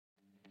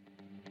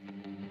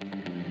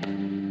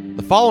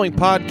following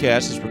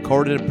podcast is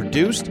recorded and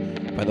produced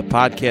by the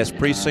Podcast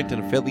Precinct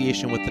in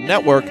affiliation with the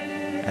network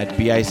at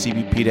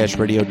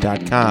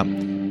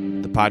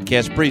bicbp-radio.com. The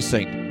Podcast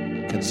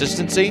Precinct.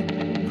 Consistency,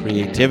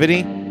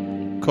 creativity,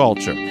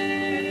 culture.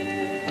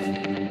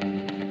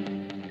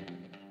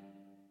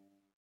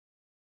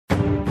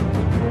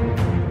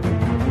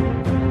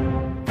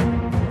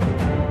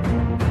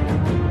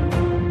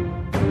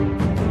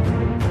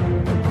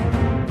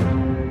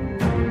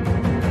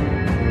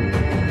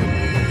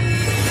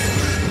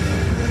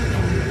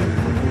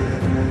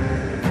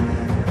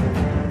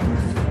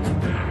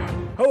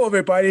 Hello,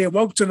 everybody, and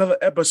welcome to another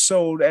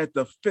episode at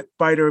the Fit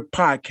Fighter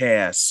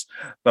Podcast,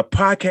 the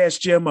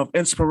podcast gym of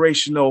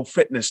inspirational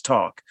fitness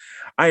talk.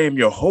 I am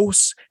your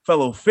host,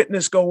 fellow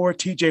fitness goer,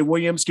 TJ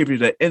Williams, giving you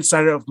the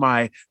insider of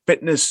my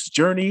fitness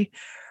journey,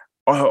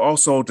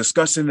 also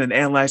discussing and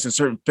analyzing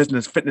certain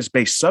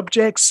fitness-based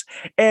subjects,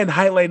 and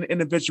highlighting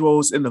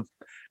individuals that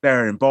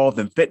are involved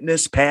in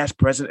fitness, past,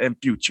 present, and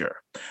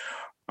future.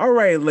 All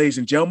right, ladies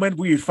and gentlemen,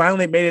 we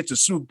finally made it to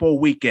Super Bowl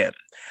weekend.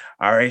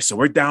 All right, so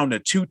we're down to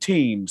two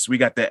teams. We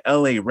got the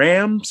LA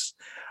Rams.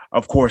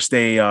 Of course,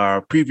 they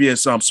are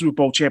previous Super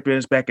Bowl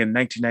champions back in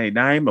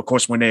 1999, of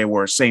course, when they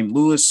were St.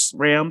 Louis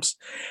Rams,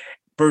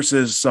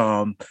 versus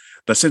the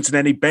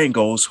Cincinnati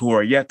Bengals, who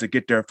are yet to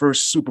get their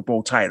first Super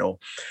Bowl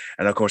title.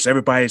 And, of course,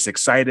 everybody's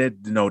excited.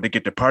 You know, they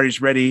get their parties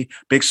ready,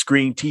 big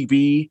screen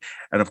TV,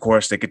 and, of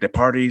course, they get their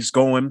parties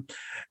going.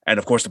 And,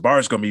 of course, the bar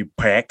is going to be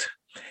packed.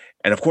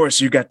 And, of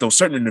course, you got those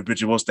certain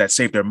individuals that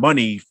save their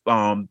money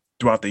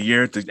throughout the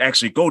year to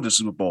actually go to the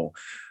Super Bowl.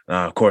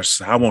 Of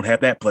course, I won't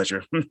have that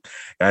pleasure.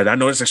 And I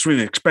know it's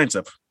extremely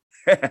expensive.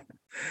 All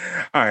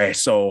right,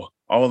 so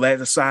all that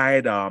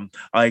aside, I'd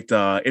like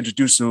to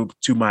introduce you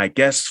to my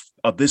guest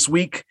of this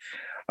week.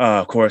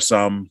 Of course,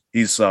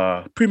 he's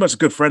pretty much a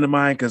good friend of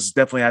mine because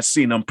definitely I've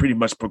seen him pretty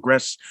much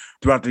progress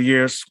throughout the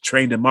years,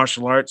 trained in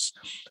martial arts.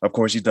 Of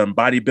course, he's done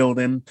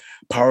bodybuilding,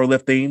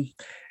 powerlifting.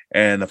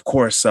 And of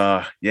course,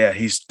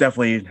 he's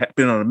definitely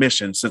been on a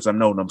mission since I've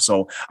known him.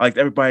 So I'd like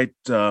everybody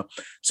to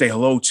say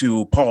hello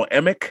to Paul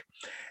Emmick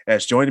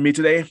that's joining me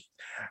today. All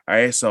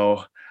right,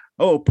 so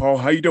hello, Paul.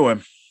 How you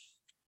doing?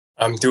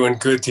 I'm doing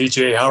good,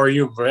 TJ. How are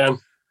you, man?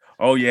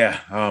 Oh yeah,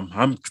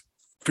 I'm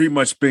pretty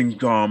much been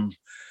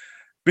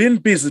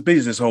busy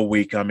this whole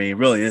week. I mean,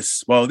 really,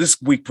 this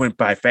week went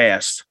by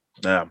fast.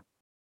 All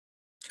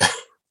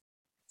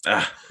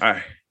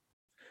right.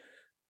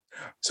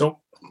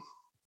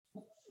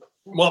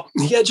 Well,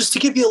 yeah, just to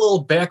give you a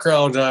little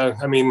background,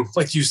 I mean,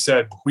 like you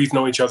said, we've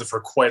known each other for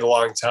quite a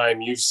long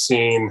time. You've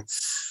seen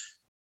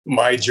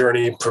my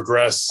journey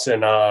progress,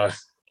 and, I've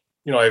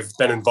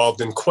been involved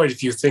in quite a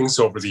few things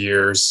over the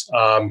years.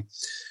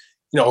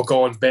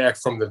 Going back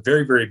from the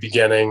very, very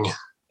beginning,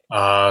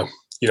 we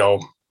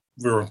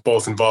were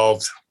both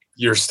involved,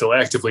 you're still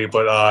actively,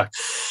 but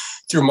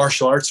through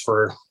martial arts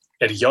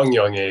at a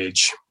young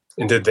age,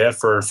 and did that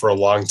for a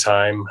long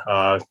time.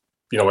 I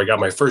got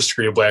my first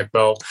degree of black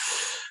belt.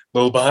 A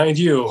little behind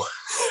you.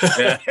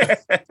 But,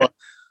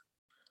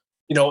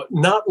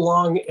 not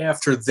long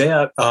after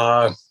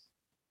that,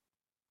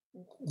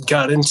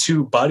 got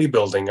into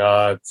bodybuilding.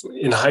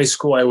 In high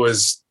school, I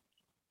was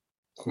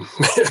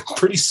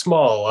pretty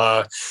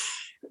small.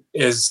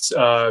 As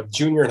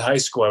junior in high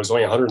school, I was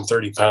only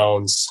 130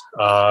 pounds.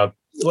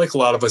 Like a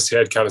lot of us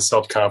had kind of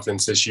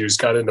self-confidence issues,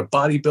 got into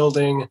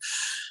bodybuilding,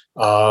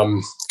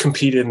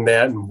 competed in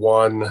that and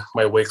won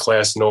my weight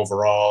class and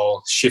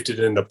overall, shifted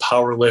into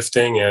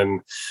powerlifting,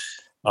 and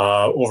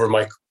over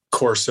my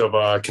course of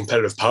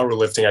competitive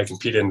powerlifting, I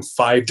competed in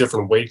 5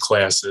 different weight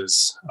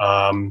classes,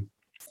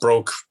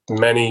 broke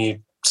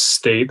many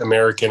state,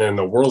 American, and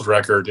the world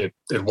record at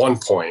one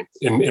point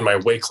in my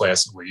weight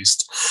class, at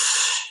least.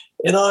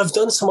 And I've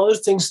done some other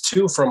things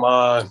too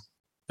I've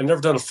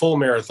never done a full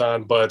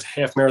marathon, but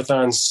half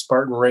marathons,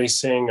 Spartan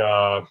racing,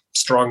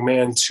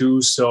 strongman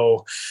too.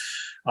 So,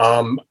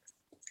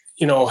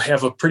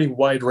 have a pretty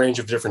wide range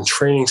of different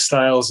training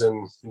styles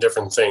and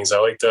different things. I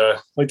like to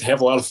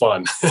have a lot of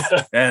fun.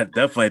 Yeah,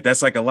 definitely.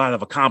 That's like a lot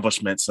of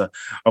accomplishments.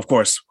 Of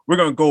course, we're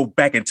going to go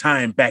back in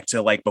time, back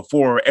to like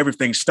before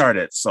everything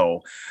started.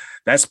 So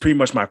that's pretty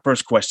much my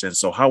first question.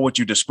 So how would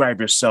you describe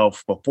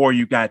yourself before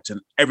you got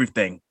to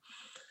everything?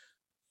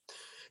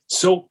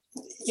 So,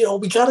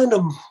 we got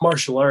into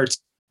martial arts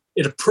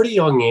at a pretty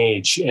young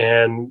age.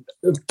 And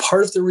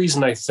part of the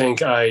reason I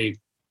think I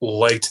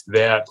liked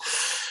that,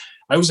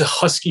 I was a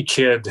husky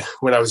kid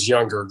when I was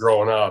younger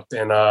growing up,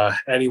 and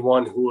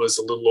anyone who was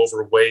a little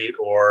overweight,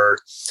 or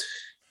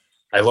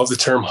I love the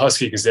term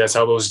husky because that's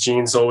how those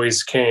genes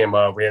always came.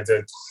 We had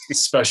the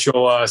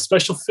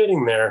special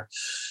fitting there.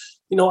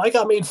 I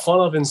got made fun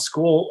of in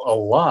school a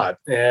lot,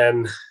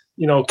 and,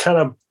 kind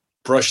of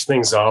brushed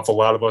things off. A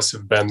lot of us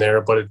have been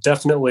there, but it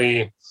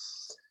definitely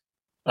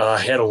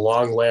had a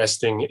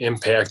long-lasting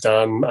impact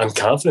on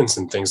confidence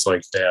and things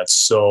like that.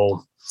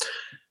 So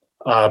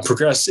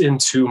progressed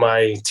into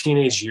my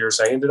teenage years.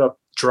 I ended up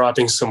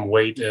dropping some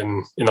weight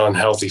in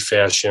unhealthy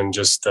fashion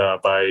just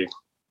by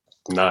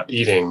not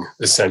eating,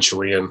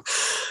 essentially. And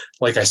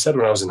like I said,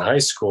 when I was in high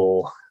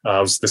school,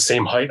 I was the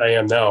same height I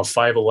am now,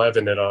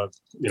 5'11" at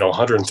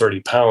 130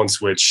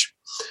 pounds, which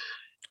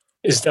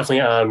is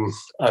definitely on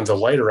the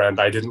lighter end.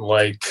 I didn't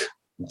like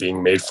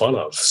being made fun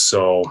of.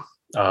 So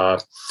I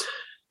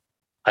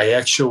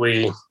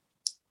actually,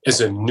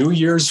 as a New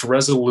Year's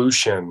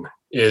resolution,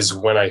 is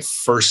when I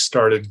first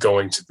started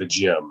going to the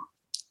gym.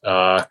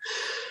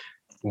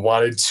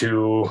 Wanted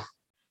to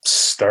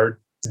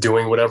start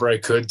doing whatever I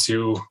could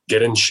to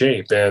get in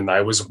shape. And I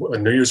was a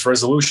New Year's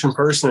resolution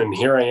person. And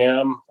here I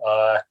am.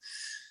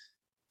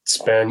 It's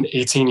been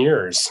 18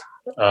 years.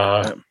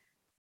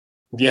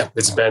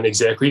 It's been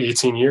exactly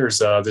 18 years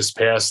this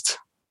past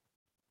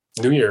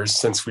New Year's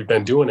since we've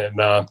been doing it.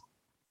 And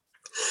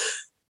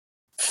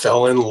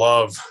fell in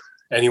love.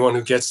 Anyone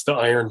who gets the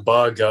iron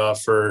bug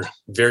for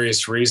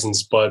various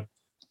reasons, but,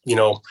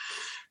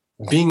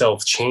 being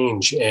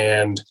self-change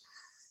and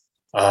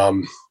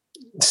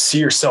see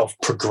yourself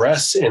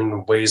progress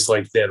in ways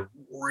like that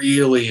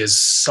really is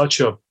such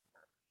a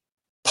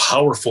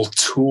powerful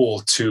tool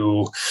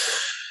to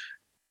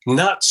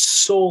not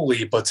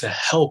solely, but to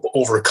help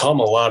overcome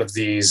a lot of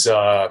these,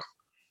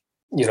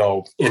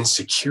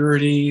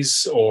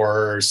 insecurities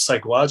or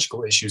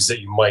psychological issues that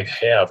you might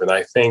have. And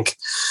I think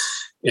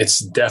it's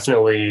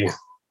definitely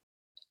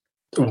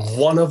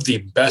one of the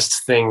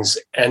best things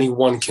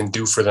anyone can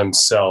do for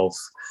themselves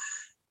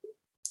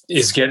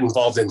is get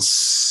involved in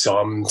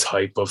some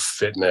type of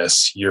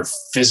fitness. You're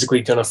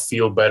physically going to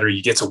feel better.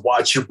 You get to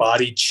watch your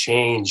body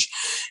change.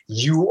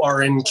 You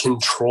are in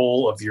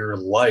control of your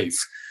life.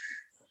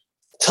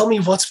 Tell me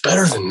what's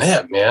better than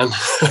that, man.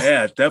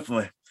 Yeah,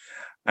 definitely.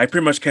 I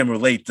pretty much can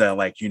relate to,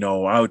 I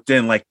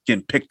didn't like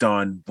getting picked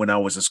on when I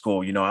was in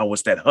school. I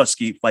was that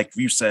husky, like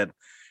you said,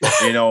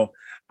 I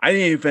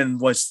didn't even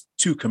was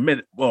too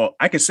committed. Well,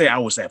 I could say I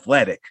was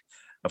athletic,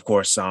 of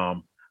course.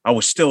 I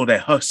was still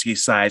that husky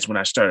size when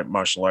I started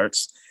martial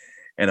arts.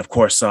 And of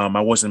course, I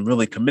wasn't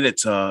really committed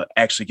to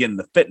actually getting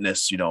the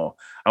fitness.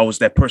 I was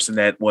that person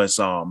that was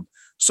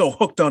so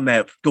hooked on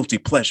that guilty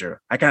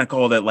pleasure. I kind of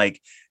call it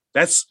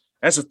that's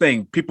the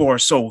thing. People are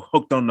so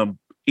hooked on them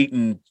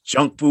eating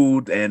junk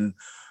food and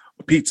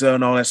pizza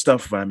and all that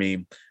stuff. I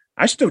mean,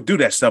 I still do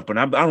that stuff, but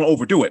I don't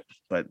overdo it.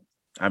 But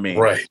I mean,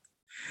 right.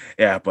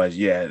 Yeah, but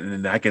yeah,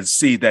 and I can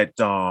see that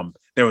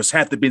there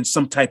had to be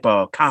some type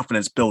of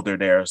confidence builder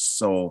there.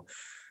 So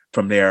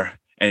from there,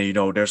 and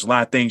there's a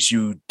lot of things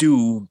you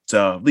do to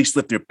at least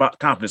lift your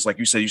confidence. Like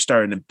you said, you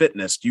started in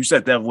fitness. You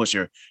said that was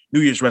your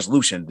New Year's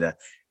resolution.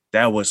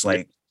 That was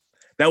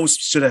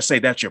should I say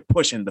that's your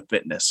push into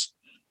fitness?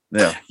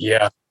 Yeah.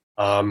 Yeah.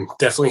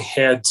 Definitely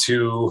had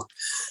to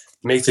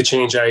make the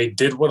change. I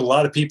did what a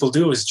lot of people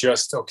do is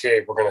just,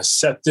 okay, we're going to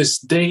set this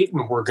date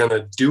and we're going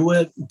to do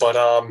it. But,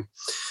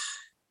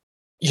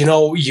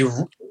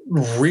 you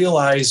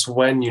realize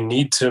when you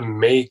need to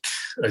make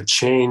a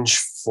change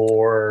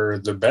for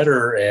the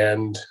better,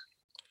 and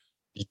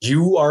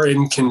you are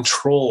in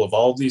control of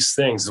all these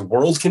things. The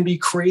world can be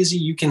crazy.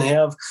 You can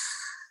have,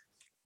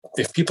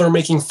 if people are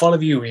making fun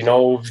of you,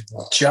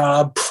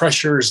 job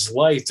pressures,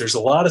 life, there's a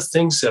lot of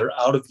things that are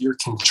out of your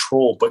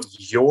control, but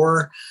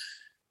your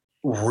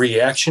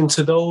reaction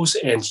to those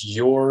and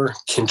your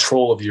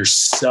control of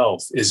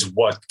yourself is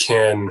what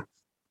can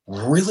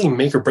really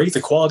make or break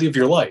the quality of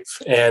your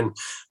life. And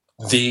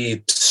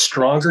the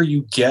stronger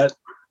you get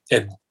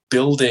at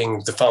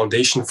building the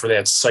foundation for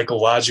that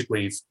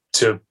psychologically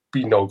to,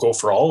 go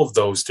for all of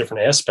those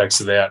different aspects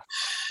of that,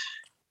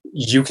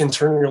 you can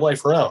turn your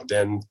life around.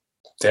 And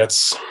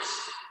it's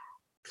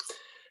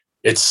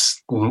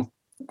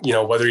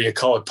whether you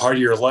call it part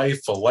of your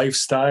life, a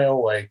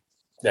lifestyle, I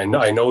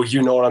know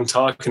you know what I'm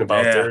talking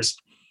about. Yeah.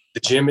 The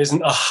gym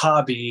isn't a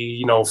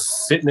hobby,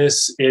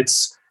 fitness,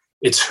 it's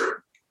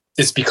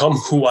become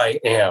who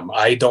I am.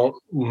 I don't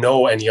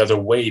know any other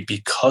way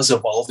because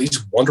of all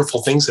these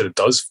wonderful things that it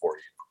does for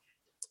you.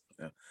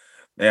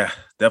 Yeah,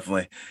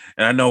 definitely.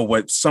 And I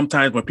know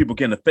sometimes when people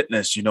get into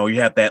fitness, you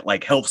have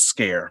that health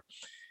scare,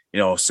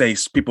 say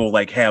people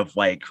have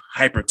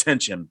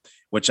hypertension,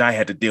 which I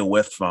had to deal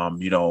with. I'm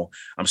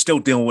still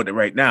dealing with it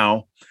right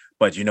now,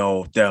 but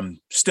them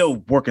still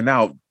working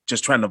out,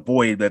 just trying to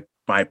avoid that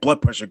my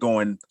blood pressure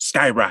going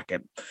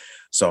skyrocket.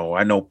 So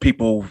I know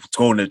people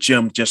go to the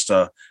gym just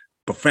to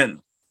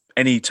prevent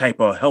any type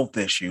of health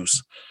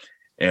issues.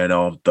 And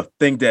the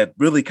thing that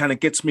really kind of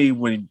gets me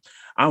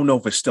I don't know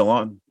if it's still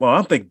on. Well, I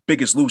don't think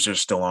Biggest Loser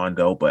is still on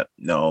though, but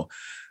no.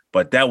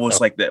 But that was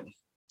that.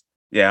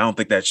 Yeah, I don't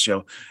think that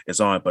show is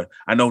on, but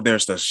I know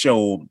there's the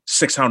show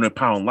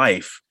 600-Pound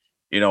Life.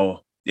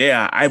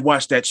 Yeah, I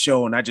watched that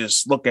show and I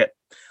just look at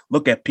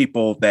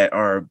people that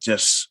are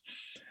just,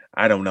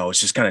 I don't know,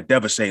 it's just kind of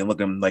devastating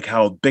looking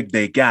how big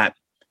they got.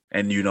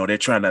 And, they're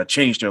trying to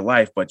change their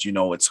life, but,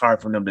 it's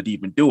hard for them to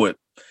even do it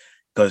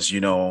because,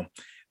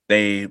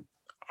 they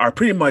are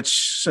pretty much,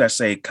 should I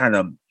say,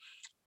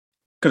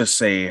 I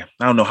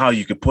don't know how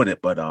you could put it,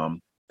 but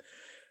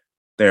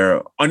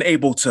they're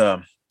unable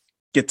to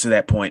get to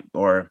that point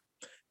or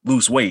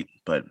lose weight,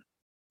 but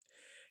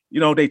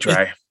they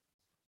try.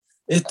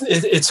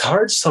 It's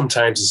hard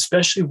sometimes,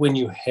 especially when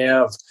you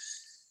have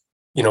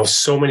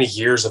so many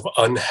years of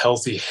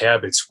unhealthy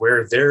habits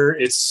where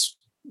it's,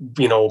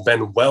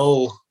 been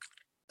well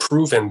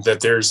proven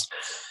that there's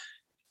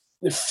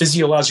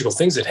physiological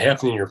things that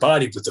happen in your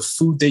body with the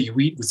food that you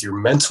eat, with your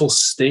mental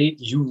state.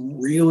 You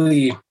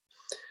really,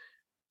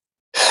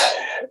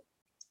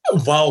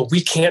 while we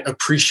can't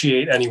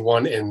appreciate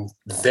anyone in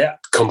that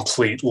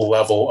complete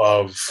level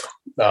of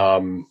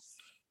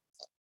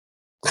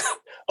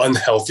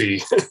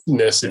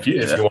unhealthiness, if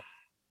you want,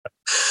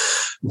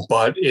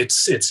 but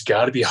it's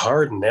got to be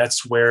hard. And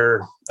that's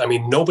where,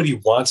 nobody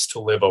wants to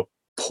live a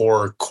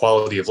poor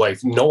quality of life.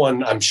 No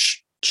one, I'm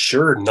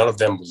sure none of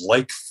them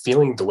like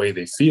feeling the way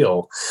they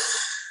feel,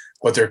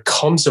 but there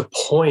comes a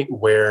point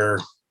where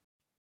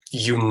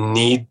you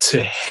need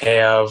to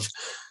have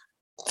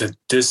the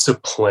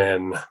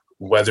discipline,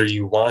 whether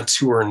you want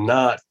to or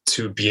not,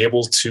 to be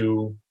able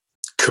to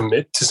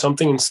commit to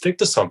something and stick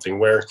to something.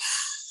 Where,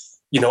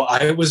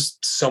 I was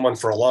someone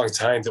for a long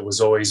time that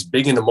was always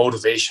big into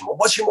motivation. Well,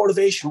 what's your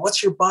motivation?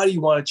 What's your body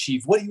you want to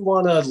achieve? What do you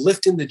want to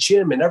lift in the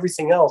gym and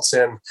everything else?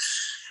 And,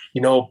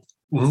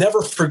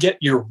 never forget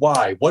your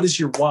why. What is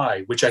your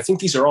why? Which I think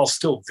these are all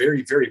still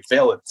very, very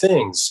valid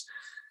things.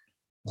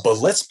 But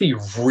let's be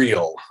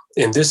real.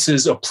 And this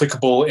is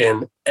applicable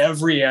in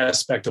every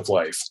aspect of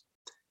life.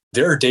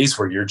 There are days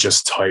where you're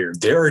just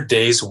tired. There are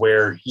days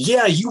where,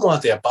 yeah, you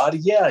want that body.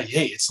 Yeah,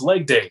 hey, it's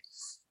leg day.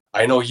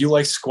 I know you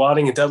like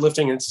squatting and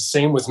deadlifting, and it's the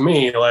same with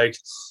me. But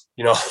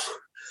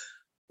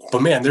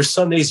man, there's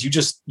some days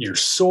you're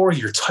sore,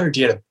 you're tired,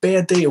 you had a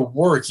bad day at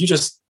work. You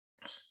just,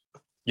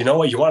 you know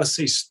what, you want to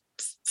say,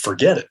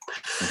 forget it.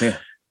 Yeah.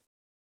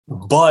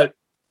 But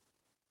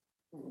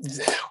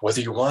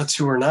whether you want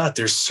to or not,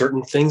 there's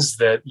certain things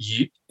that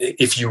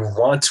if you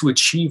want to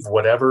achieve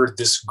whatever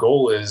this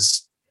goal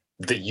is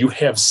that you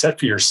have set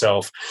for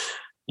yourself,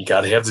 you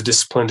got to have the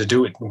discipline to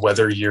do it.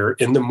 Whether you're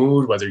in the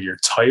mood, whether you're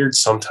tired,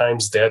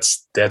 sometimes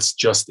that's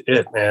just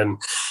it.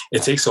 And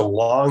it takes a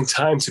long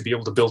time to be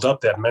able to build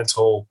up that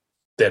mental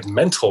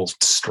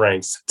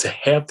strength to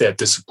have that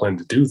discipline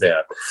to do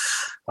that.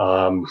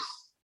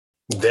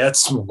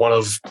 That's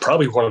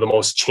probably one of the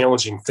most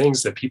challenging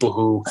things that people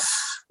who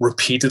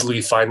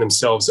repeatedly find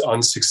themselves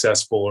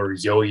unsuccessful or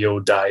yo-yo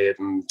diet,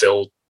 and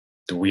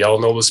we all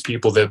know those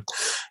people that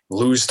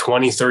lose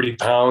 20, 30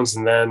 pounds.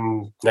 And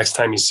then next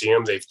time you see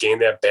them, they've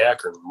gained that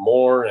back or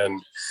more.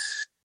 And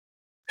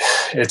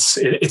it's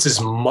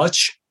as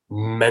much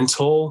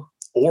mental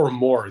or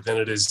more than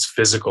it is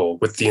physical,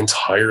 with the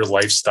entire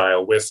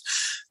lifestyle, with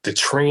the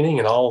training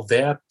and all of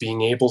that,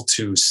 being able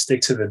to stick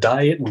to the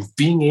diet and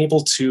being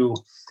able to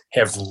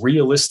have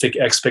realistic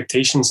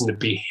expectations and to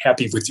be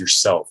happy with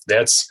yourself.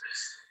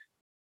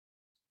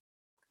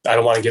 I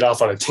don't want to get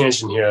off on a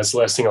tangent here. That's the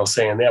last thing I'll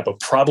say on that,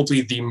 but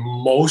probably the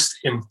most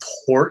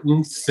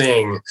important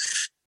thing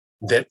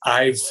that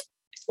I've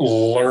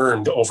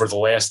learned over the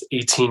last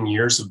 18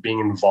 years of being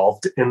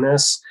involved in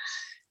this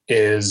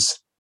is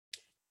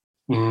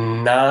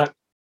not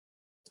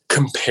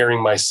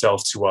comparing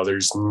myself to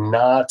others,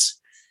 not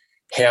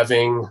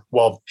having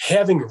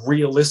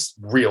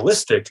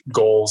realistic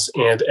goals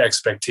and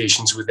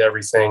expectations with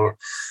everything,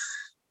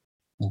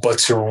 but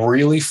to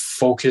really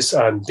focus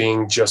on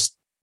being just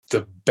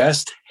the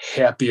best,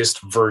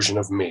 happiest version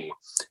of me,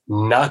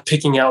 not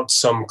picking out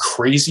some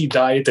crazy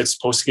diet that's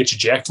supposed to get you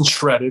jacked and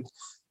shredded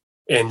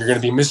and you're going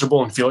to be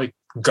miserable and feel like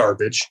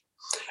garbage,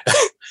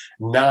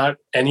 not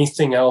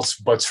anything else,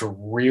 but to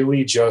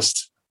really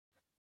just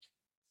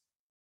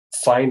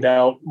find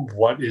out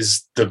what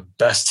is the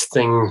best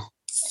thing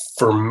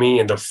for me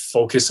and to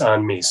focus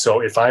on me. So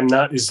if I'm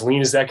not as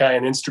lean as that guy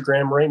on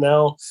Instagram right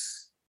now,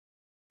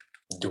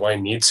 do I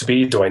need to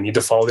be? Do I need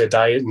to follow that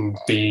diet and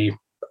be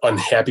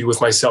unhappy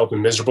with myself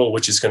and miserable,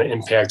 which is going to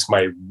impact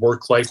my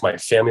work life, my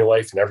family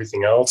life, and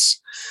everything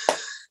else?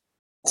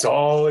 It's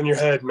all in your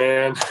head,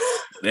 man.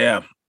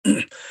 Yeah.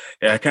 Yeah,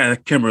 I kind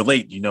of can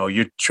relate.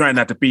 You're trying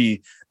not to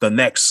be the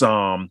next,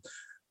 I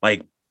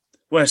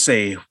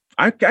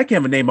can't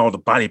even name all the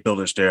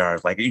bodybuilders there are.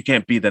 Like, you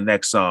can't be the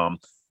next, I'm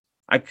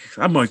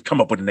going to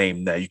come up with a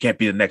name now. You can't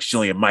be the next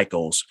Jillian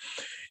Michaels.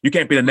 You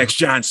can't be the next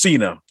John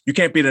Cena. You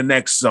can't be the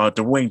next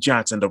Dwayne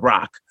Johnson, The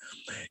Rock.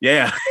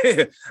 Yeah.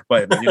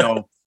 But,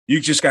 you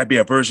just got to be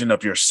a version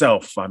of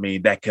yourself.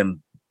 That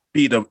can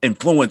be the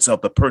influence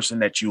of the person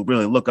that you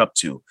really look up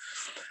to.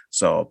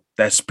 So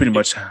that's pretty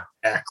much.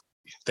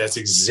 That's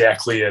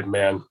exactly it,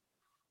 man.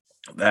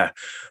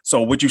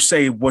 So would you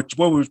say, what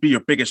would be your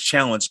biggest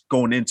challenge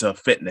going into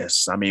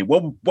fitness?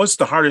 What's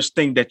the hardest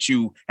thing that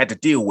you had to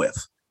deal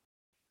with?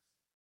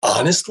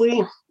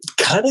 Honestly,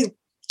 kind of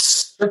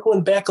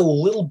circling back a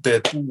little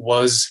bit,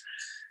 was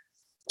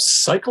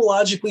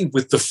psychologically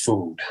with the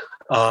food.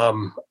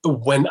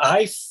 When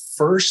I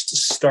first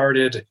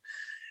started,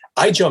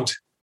 I jumped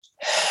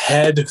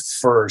head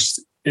first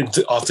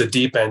off the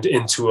deep end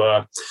into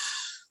a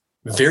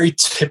very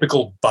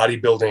typical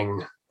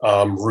bodybuilding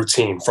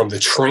routine, from the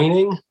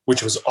training,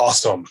 which was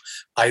awesome.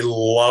 I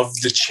love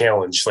the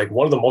challenge. Like,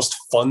 one of the most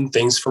fun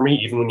things for me,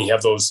 even when you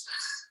have those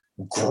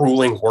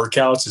grueling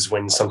workouts, is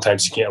when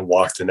sometimes you can't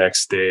walk the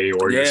next day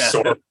or you're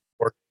sore.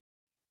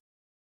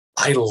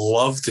 I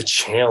love the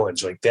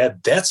challenge like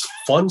that. That's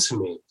fun to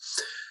me.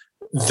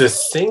 The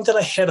thing that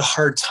I had a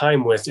hard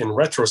time with in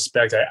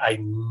retrospect, I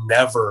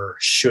never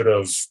should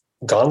have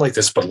gone like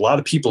this, but a lot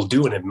of people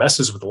do, and it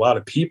messes with a lot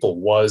of people,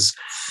 was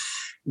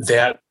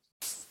that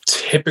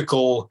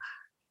typical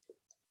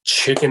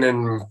chicken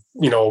and,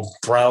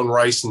 brown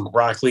rice and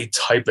broccoli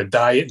type of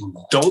diet, and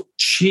don't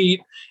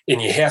cheat.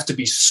 And you have to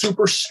be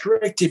super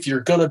strict if you're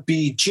going to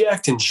be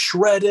jacked and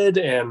shredded.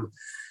 And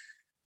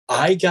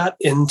I got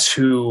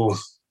into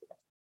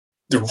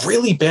the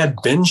really bad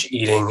binge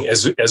eating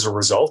as a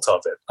result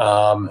of it.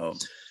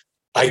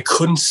 I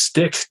couldn't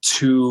stick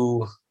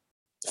to,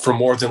 for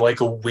more than like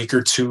a week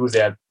or two,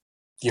 that,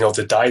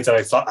 the diet that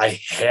I thought I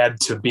had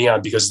to be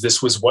on, because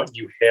this was what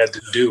you had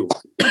to do.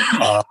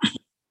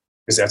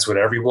 Because that's what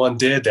everyone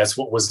did. That's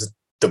what was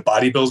the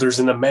bodybuilders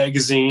in the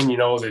magazine,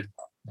 the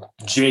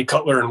Jay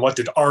Cutler and what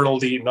did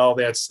Arnold eat and all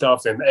that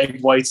stuff, and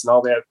egg whites and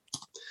all that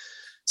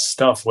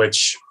stuff,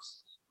 which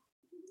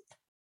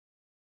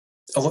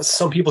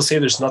some people say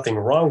there's nothing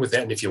wrong with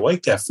that. And if you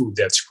like that food,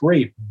 that's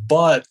great.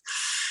 But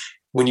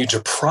when you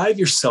deprive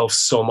yourself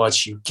so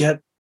much, you get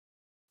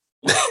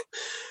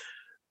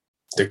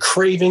the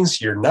cravings,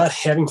 you're not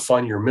having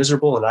fun, you're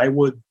miserable. And I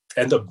would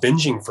end up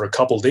binging for a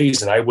couple of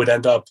days, and I would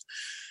end up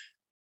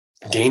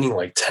gaining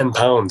like 10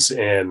 pounds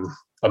in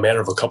a matter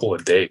of a couple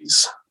of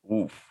days.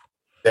 Oof.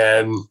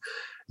 Then,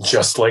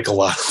 just like a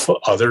lot of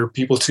other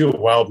people too,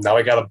 well, now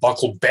I got to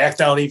buckle back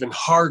down even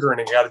harder, and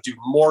I got to do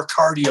more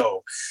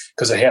cardio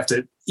because I have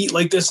to eat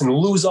like this and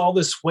lose all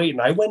this weight.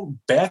 And I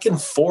went back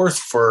and forth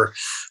for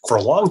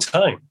a long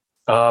time.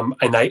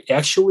 And I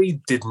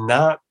actually did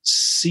not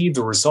see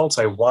the results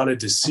I wanted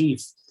to see,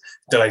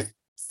 that I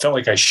felt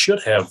like I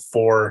should have,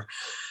 for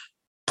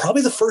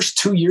probably the first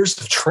 2 years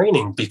of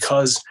training,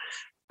 because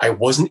I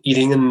wasn't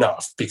eating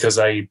enough, because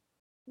I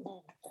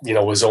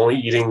was only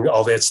eating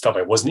all that stuff.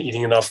 I wasn't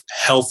eating enough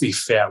healthy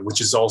fat, which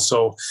is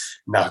also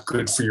not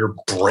good for your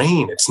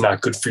brain. It's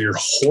not good for your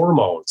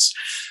hormones.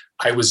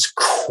 I was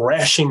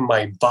crashing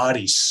my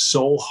body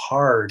so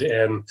hard.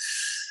 And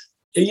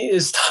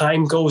as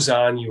time goes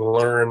on, you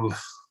learn,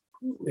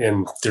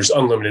 and there's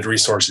unlimited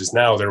resources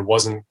now. There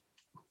wasn't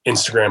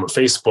Instagram or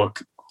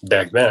Facebook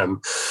back then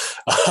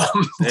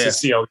to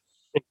see how,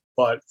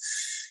 but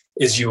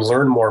as you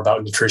learn more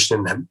about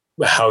nutrition and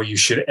how you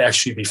should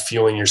actually be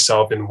fueling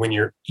yourself, and when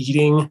you're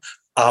eating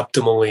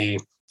optimally.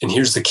 And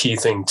here's the key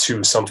thing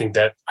too, something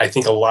that I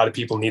think a lot of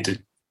people need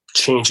to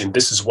change. And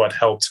this is what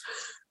helped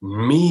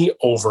me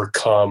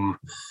overcome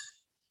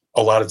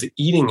a lot of the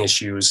eating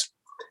issues.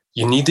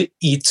 You need to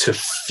eat to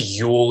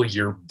fuel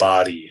your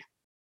body.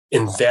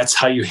 And that's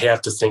how you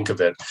have to think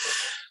of it.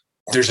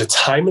 There's a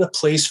time and a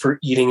place for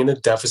eating in a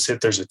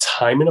deficit. There's a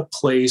time and a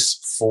place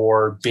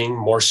for being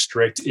more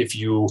strict if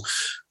you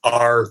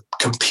are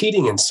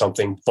competing in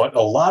something. But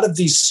a lot of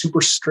these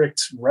super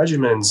strict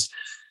regimens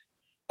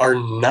are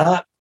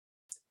not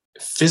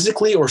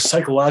physically or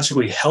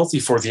psychologically healthy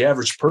for the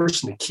average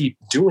person to keep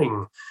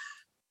doing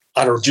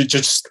on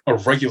just a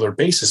regular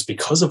basis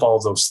because of all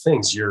of those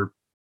things. You're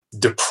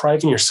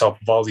depriving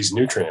yourself of all these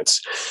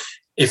nutrients.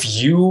 If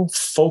you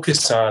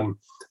focus on,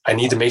 I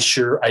need to make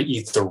sure I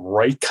eat the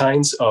right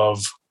kinds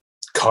of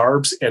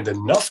carbs and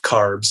enough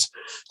carbs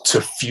to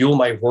fuel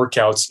my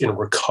workouts and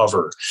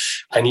recover.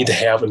 I need to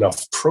have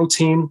enough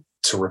protein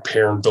to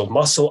repair and build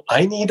muscle.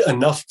 I need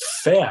enough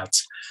fat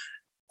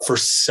for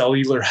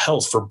cellular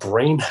health, for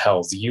brain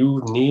health.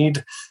 You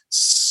need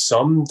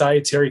some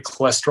dietary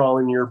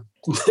cholesterol in your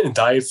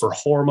diet for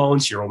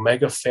hormones, your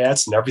omega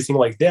fats and everything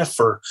like that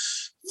for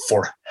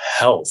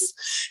health.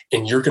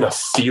 And you're going to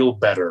feel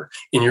better,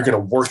 and you're going to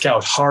work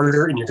out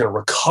harder, and you're going to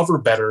recover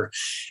better.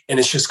 And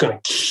it's just going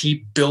to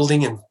keep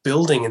building and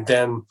building. And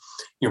then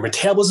your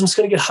metabolism is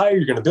going to get higher.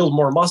 You're going to build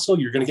more muscle.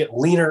 You're going to get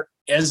leaner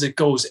as it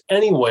goes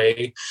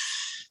anyway.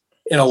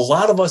 And a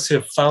lot of us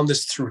have found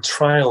this through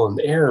trial and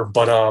error,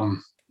 but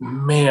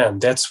man,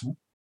 that's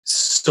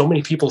so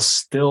many people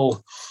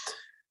still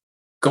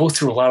go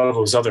through a lot of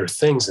those other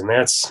things. And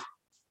that's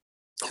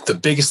the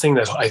biggest thing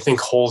that I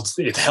think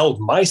held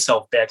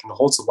myself back and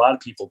holds a lot of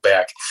people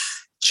back.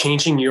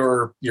 Changing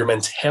your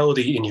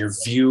mentality and your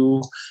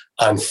view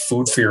on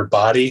food for your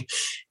body,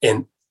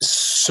 and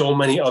so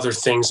many other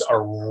things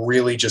are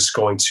really just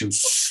going to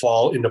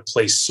fall into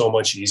place so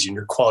much easier, and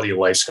your quality of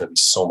life is going to be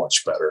so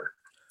much better.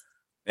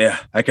 Yeah,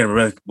 I can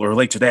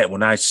relate to that.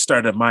 When I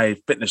started my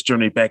fitness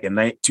journey back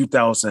in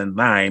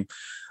 2009,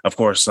 of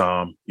course,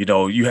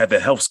 you had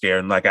that health scare,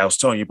 and like I was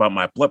telling you about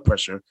my blood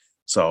pressure.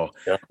 So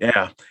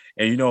yeah.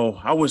 And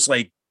I was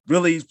like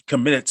really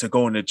committed to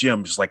going to the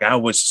gym. Just like I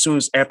was, as soon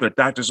as after the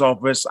doctor's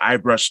office, I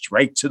rushed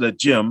right to the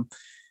gym.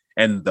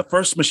 And the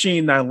first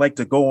machine I like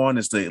to go on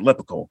is the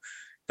elliptical,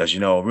 because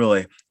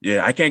really,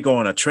 I can't go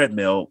on a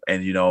treadmill,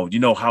 and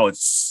how it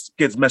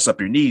gets mess up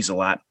your knees a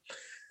lot.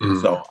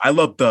 Mm-hmm. So I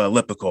love the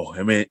elliptical.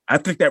 I mean, I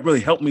think that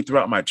really helped me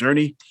throughout my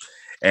journey.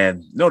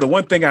 And the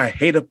one thing I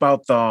hate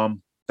about that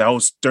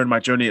was during my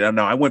journey,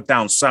 I went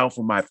down south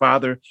with my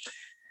father,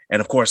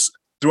 and of course,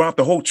 throughout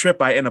the whole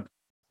trip, I ended up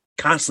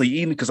constantly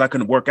eating because I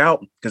couldn't work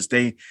out because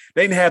they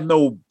didn't have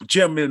no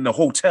gym in the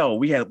hotel.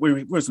 We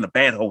was in a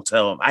bad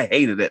hotel. I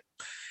hated it.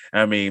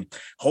 I mean,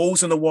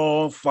 holes in the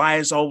wall,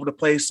 flies all over the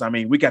place. I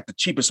mean, we got the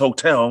cheapest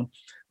hotel.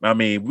 I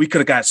mean, we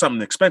could have got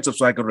something expensive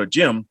so I could go to the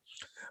gym.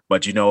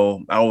 But,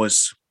 I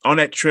was on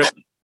that trip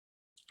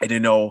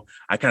and,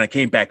 I kind of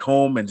came back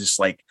home and just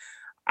like,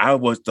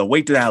 the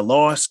weight that I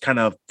lost kind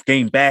of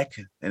gained back.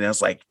 And I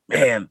was like,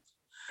 man,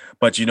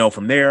 but,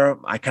 from there,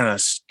 I kind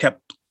of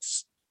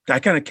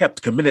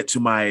kept committed to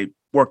my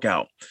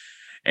workout.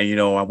 And,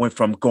 I went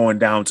from going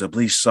down to at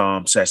least,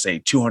 say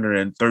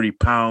 230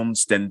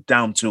 pounds, then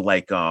down to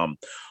like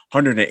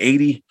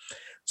 180.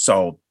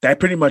 So that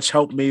pretty much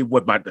helped me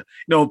with my,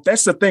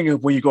 that's the thing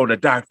when you go to the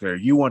doctor,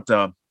 you want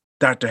the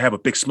doctor to have a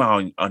big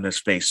smile on his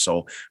face.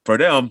 So for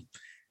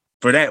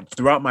that,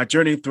 throughout my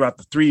journey, throughout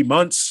the 3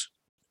 months,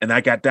 and I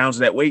got down to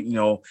that weight,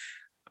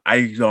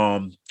 I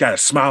got a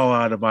smile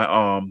out of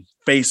my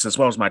face, as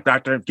well as my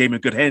doctor gave me a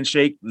good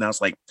handshake. And I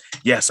was like,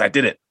 yes, I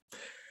did it.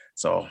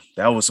 So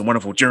that was a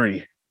wonderful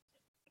journey.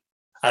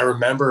 I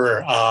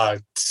remember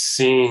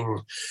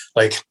seeing,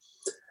 like,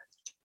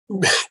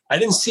 I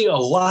didn't see a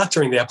lot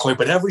during that point,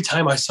 but every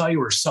time I saw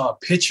you or saw a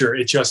picture,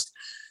 it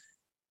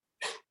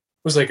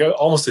was like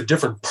almost a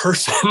different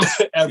person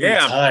every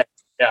time.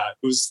 Yeah,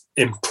 it was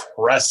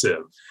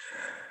impressive.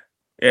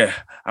 Yeah,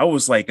 I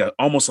was like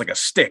almost like a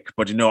stick,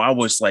 but I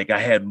was like, I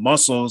had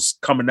muscles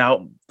coming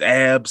out,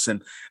 abs,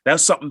 and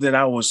that's something that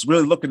I was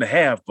really looking to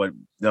have, but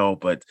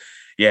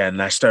yeah,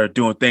 and I started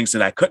doing things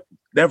that I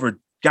never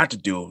got to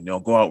do,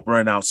 go out,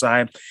 run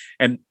outside.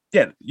 And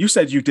yeah, you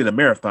said you did a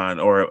marathon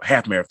or a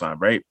half marathon,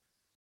 right?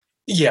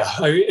 Yeah,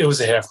 it was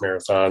a half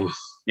marathon.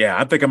 Yeah,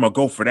 I think I'm gonna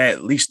go for that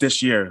at least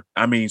this year.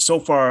 I mean, so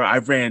far I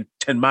ran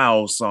 10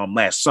 miles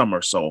last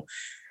summer, so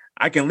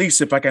I can at least,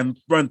 if I can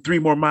run 3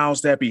 more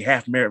miles, that'd be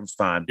half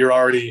marathon. You're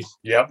already,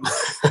 yep.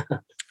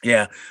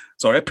 Yeah.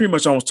 So that pretty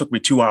much almost took me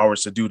 2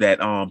 hours to do that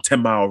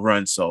 10-mile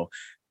run. So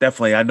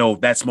definitely, I know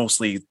that's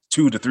mostly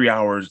 2 to 3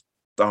 hours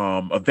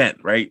event,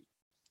 right?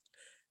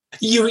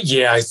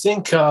 I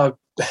think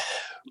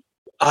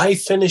I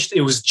finished,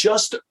 it was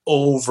just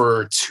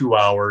over 2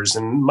 hours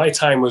and my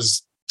time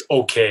was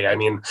okay. I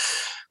mean,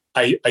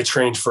 I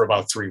trained for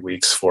about 3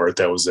 weeks for it.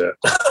 That was it.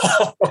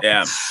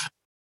 Yeah.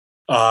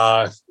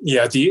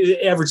 The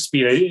average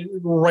speed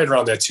right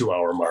around that 2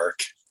 hour mark.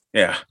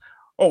 Yeah.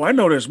 Oh, I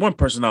know there's one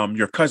person,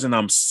 your cousin,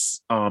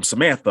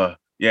 Samantha.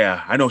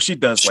 Yeah, I know she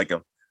does like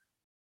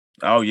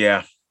oh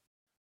yeah.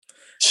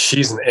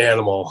 She's an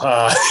animal.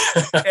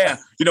 Yeah.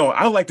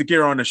 I like to get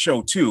her on the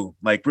show too.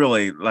 Like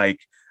really, like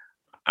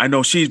I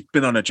know she's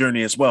been on a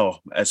journey as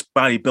well as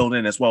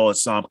bodybuilding, as well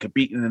as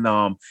competing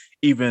in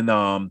even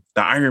the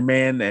Iron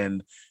Man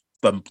and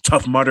the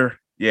Tough Mudder.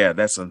 Yeah,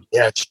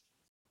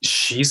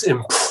 she's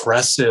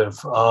impressive.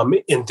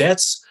 And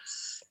that's,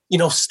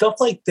 stuff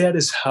like that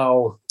is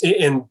how,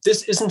 and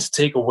this isn't to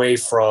take away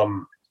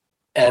from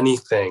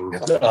anything,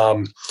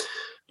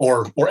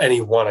 or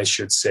anyone, I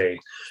should say.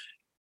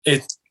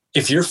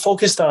 If you're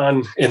focused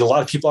on, and a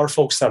lot of people are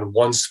focused on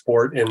one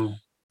sport, and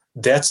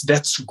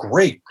that's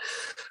great.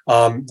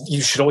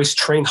 You should always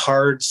train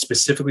hard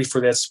specifically for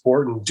that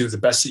sport and do the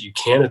best that you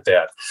can at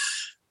that.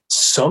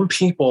 Some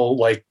people,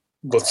 like,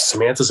 well,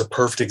 Samantha's a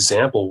perfect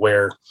example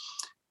where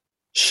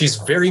she's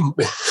been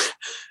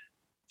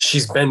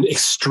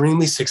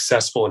extremely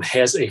successful and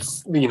has a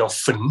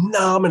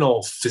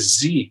phenomenal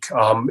physique,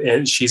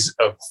 and she's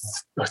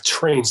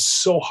trained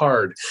so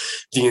hard.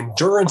 The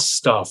endurance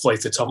stuff,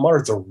 like the Tough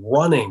Mudder, the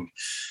running,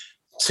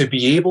 to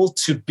be able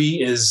to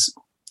be as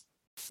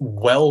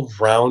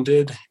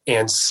well-rounded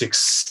and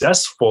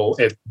successful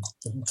at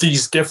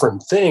these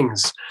different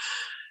things,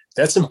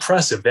 that's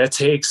impressive. That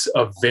takes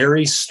a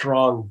very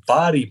strong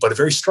body, but a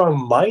very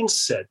strong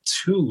mindset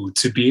too,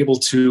 to be able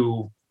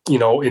to,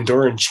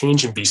 endure and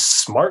change and be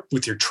smart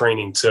with your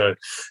training to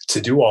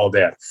do all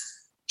that.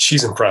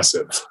 She's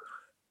impressive.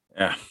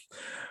 Yeah.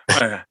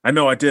 I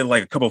know I did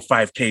like a couple of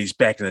 5Ks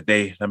back in the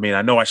day. I mean,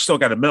 I know I still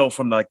got a medal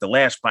from like the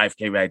last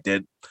 5K I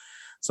did.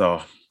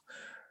 So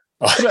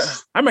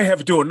I might have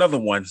to do another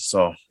one.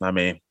 So, I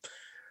mean,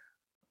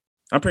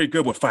 I'm pretty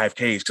good with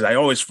 5Ks because I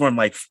always run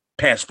like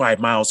past 5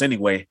 miles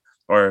anyway.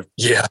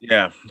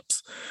 Yeah.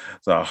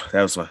 So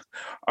that was fun.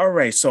 All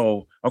right.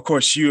 So of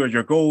course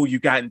your goal, you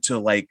got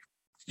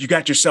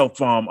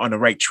yourself on the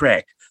right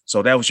track.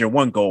 So that was your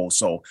one goal.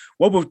 So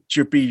what would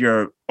be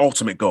your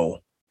ultimate goal?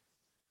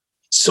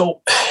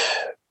 So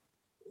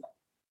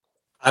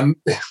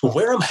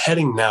where I'm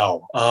heading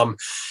now,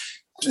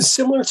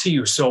 similar to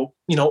you. So,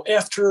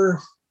 after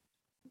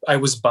I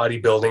was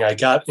bodybuilding, I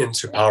got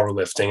into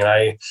powerlifting,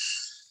 and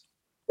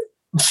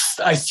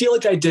I feel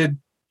like I did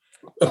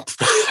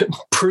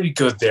pretty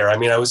good there. I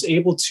mean, I was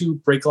able to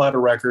break a lot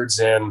of records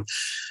and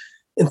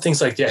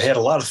things like that. I had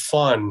a lot of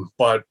fun,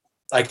 but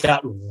I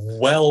got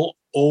well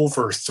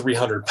over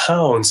 300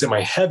 pounds at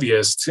my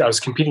heaviest. I was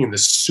competing in the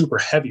super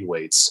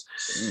heavyweights,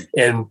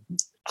 and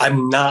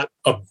I'm not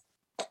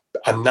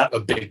a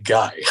big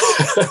guy.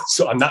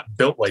 So I'm not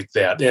built like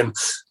that. And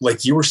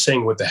like you were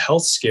saying with the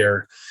health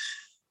scare,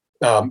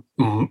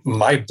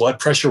 my blood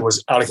pressure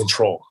was out of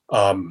control.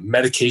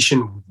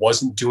 Medication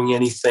wasn't doing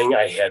anything.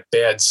 I had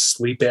bad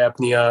sleep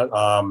apnea.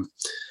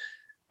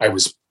 I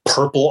was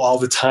purple all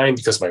the time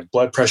because my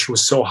blood pressure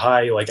was so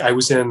high. Like I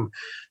was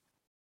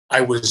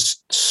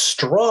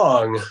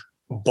strong,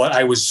 but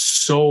I was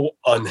so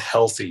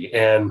unhealthy.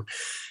 And,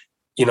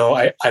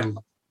 I'm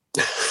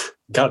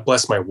God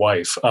bless my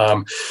wife.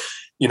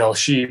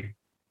 She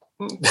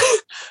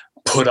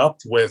put up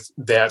with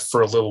that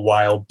for a little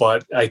while,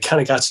 but I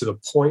kind of got to the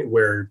point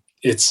where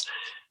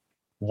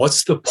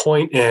what's the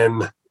point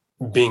in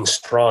being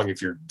strong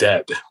if you're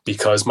dead?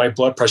 Because my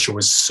blood pressure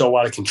was so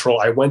out of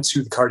control. I went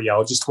to the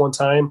cardiologist one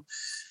time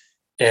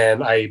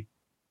and I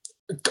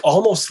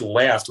almost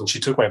laughed when she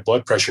took my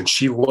blood pressure, and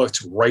she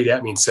looked right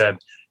at me and said,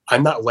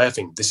 "I'm not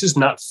laughing. This is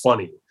not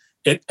funny.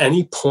 At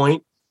any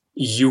point,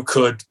 you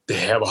could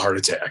have a heart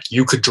attack.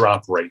 You could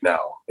drop right now."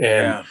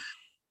 And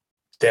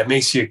that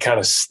makes you kind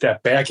of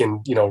step back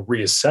and,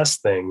 reassess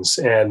things,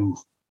 and,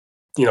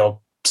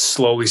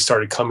 slowly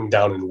started coming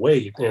down in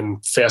weight.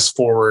 And fast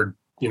forward,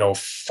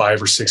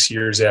 5 or 6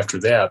 years after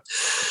that,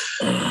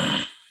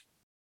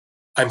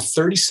 I'm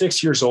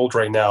 36 years old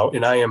right now,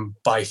 and I am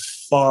by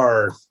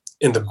far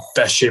in the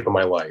best shape of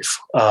my life.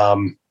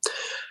 I'm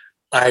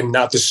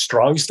not the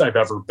strongest I've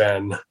ever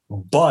been,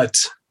 but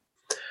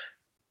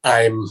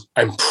I'm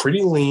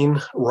pretty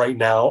lean right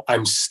now.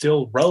 I'm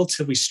still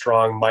relatively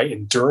strong. My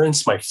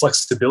endurance, my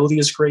flexibility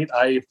is great.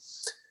 I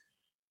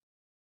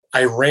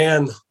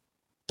ran,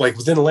 like,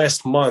 within the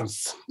last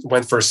month,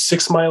 went for a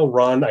 6-mile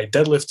run. I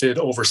deadlifted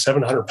over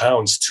 700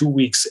 pounds 2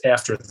 weeks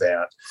after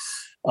that.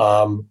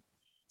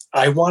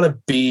 I want to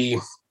be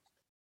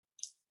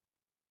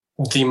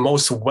the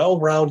most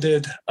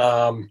well-rounded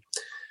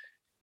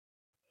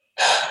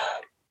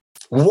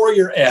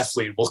warrior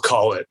athlete, we'll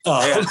call it,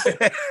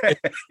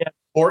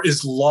 or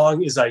as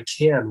long as I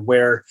can,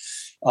 where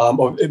I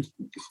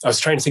was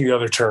trying to think of the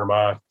other term,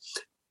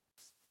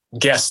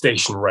 gas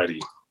station ready.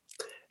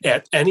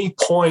 At any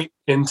point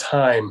in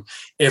time,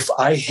 if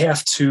I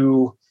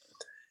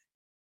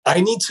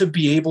need to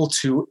be able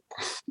to,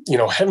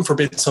 heaven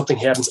forbid something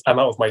happens, I'm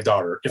out with my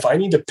daughter. If I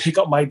need to pick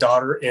up my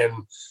daughter and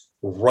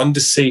run to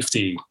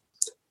safety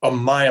a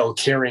mile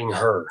carrying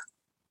her,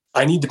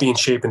 I need to be in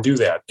shape and do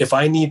that. If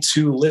I need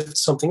to lift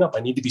something up,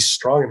 I need to be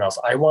strong enough.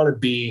 I want to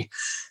be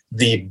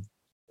the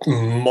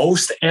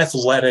most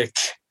athletic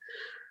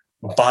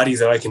body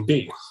that I can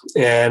be.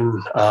 And,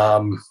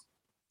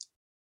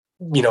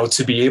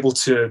 to be able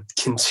to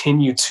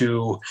continue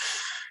to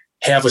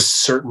have a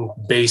certain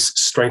base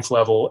strength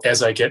level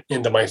as I get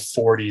into my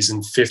 40s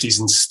and 50s,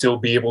 and still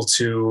be able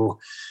to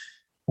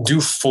do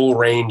full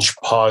range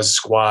pause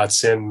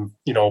squats and,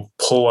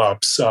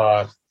 pull-ups.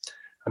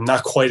 I'm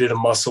not quite at a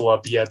muscle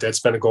up yet. That's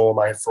been a goal of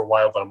mine for a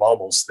while, but I'm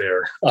almost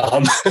there.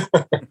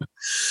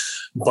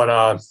 But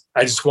I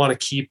just want to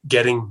keep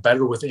getting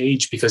better with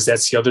age, because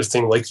that's the other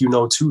thing, like,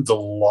 too, the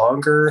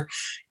longer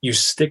you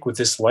stick with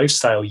this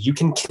lifestyle, you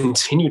can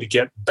continue to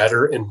get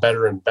better and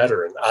better and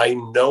better. And I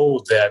know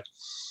that,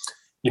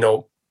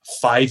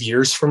 5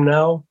 years from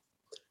now,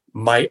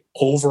 my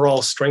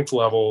overall strength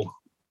level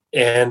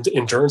and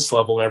endurance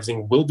level and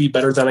everything will be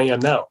better than I am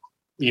now,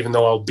 even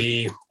though I'll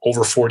be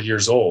over 40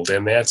 years old.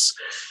 And that's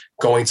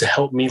going to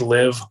help me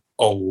live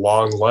a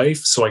long life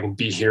so I can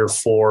be here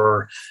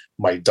for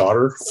my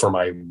daughter, for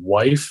my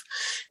wife,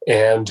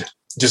 and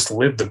just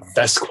live the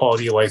best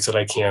quality of life that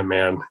I can,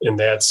 man. And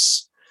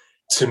that's,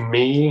 to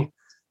me,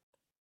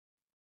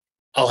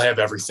 I'll have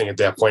everything at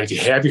that point. If you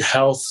have your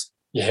health,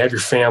 you have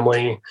your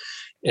family,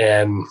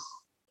 and,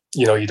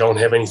 you don't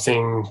have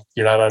anything,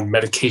 you're not on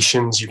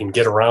medications, you can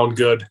get around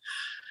good,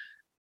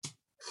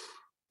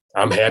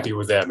 I'm happy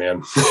with that,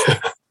 man.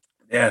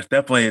 Yeah,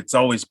 definitely. It's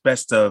always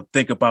best to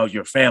think about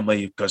your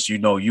family, because you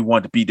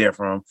want to be there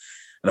for them.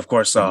 And of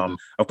course, I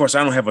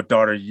don't have a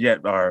daughter yet,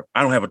 or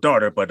I don't have a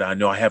daughter, but I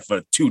know I have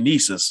 2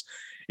 nieces.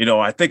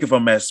 I think of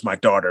them as my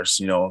daughters.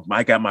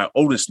 I got my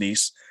oldest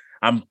niece.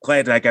 I'm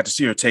glad that I got to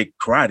see her take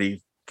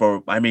karate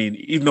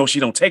even though she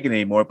don't take it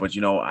anymore, but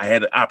I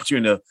had the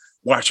opportunity to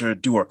watch her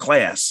do her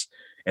class,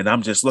 and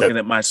I'm just looking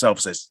at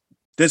myself as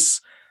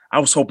this. I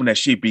was hoping that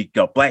she'd be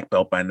a black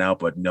belt by now,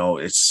 but no,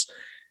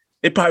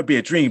 it'd probably be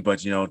a dream,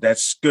 but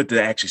that's good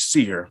to actually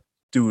see her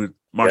do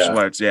martial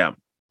arts. Yeah.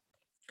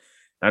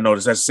 I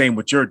noticed that's the same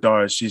with your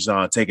daughter. She's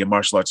taking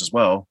martial arts as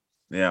well.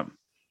 Yeah.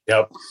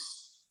 Yep.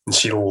 And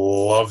she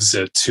loves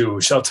it too.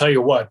 I'll tell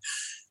you what,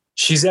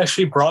 she's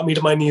actually brought me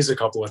to my knees a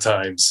couple of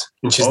times,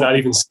 and she's not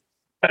even.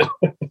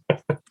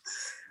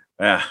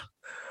 Yeah.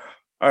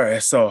 All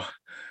right. So,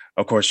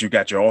 of course, you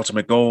got your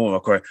ultimate goal.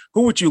 Of course,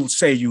 who would you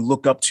say you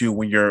look up to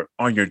when you're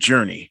on your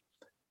journey?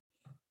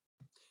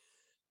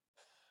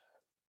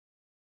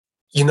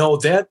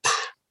 That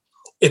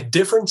at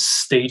different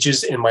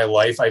stages in my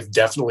life, I've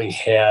definitely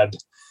had,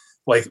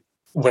 like,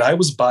 when I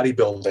was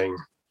bodybuilding,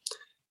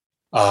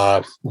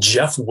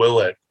 Jeff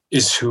Willett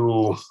is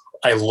who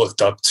I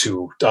looked up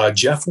to.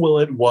 Jeff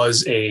Willett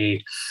was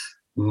a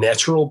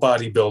natural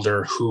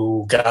bodybuilder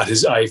who got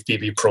his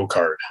IFBB pro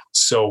card.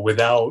 So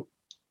without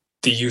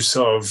the use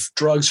of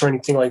drugs or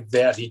anything like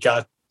that. He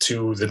got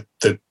to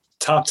the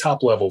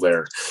top level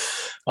there.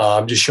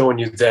 Just showing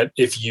you that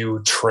if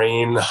you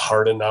train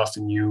hard enough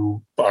and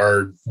you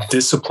are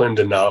disciplined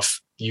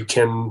enough, you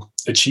can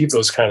achieve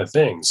those kind of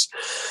things.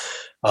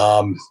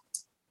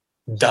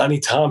 Donnie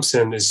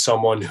Thompson is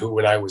someone who,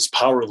 when I was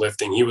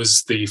powerlifting, he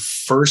was the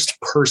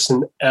first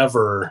person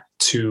ever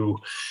to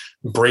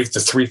break the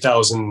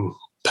 3,000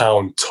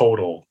 pound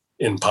total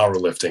in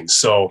powerlifting.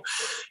 So,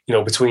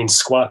 between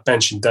squat,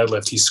 bench, and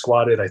deadlift, he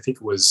squatted, I think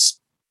it was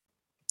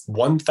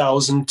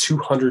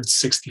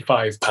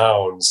 1,265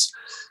 pounds,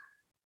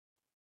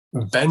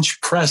 bench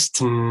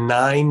pressed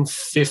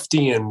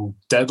 950 and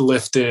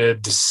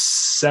deadlifted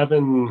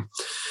 7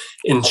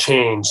 and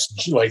change,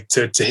 like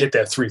to hit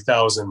that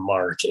 3,000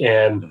 mark.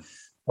 And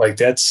like,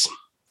 that's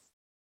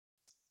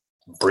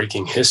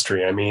breaking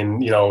history. I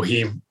mean,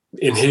 he,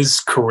 in his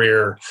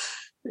career,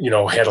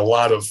 had a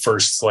lot of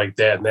firsts like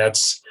that. And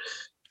that's,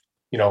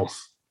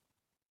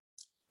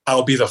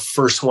 I'll be the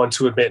first one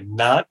to admit,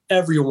 not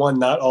everyone,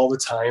 not all the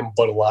time,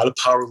 but a lot of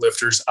power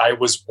lifters. I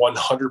was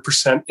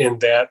 100% in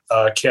that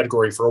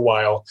category for a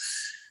while.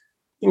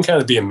 You can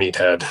kind of be a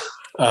meathead.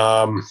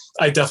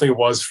 I definitely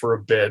was for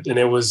a bit, and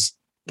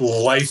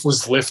life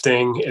was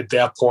lifting at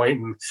that point,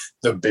 and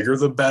the bigger,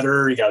 the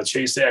better. You got to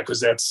chase that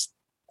because that's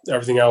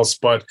everything else.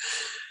 But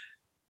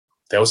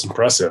that was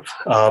impressive.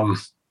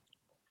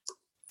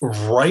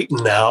 Right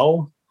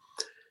now,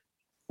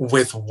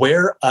 with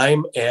where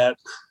I'm at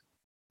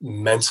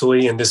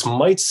mentally, and this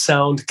might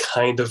sound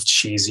kind of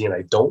cheesy, and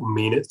I don't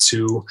mean it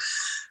to,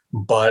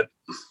 but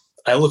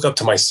I look up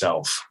to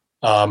myself.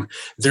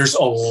 There's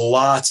a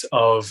lot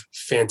of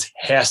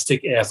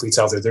fantastic athletes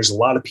out there. There's a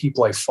lot of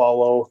people I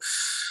follow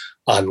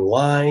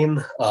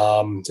online.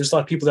 There's a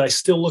lot of people that I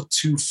still look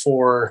to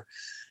for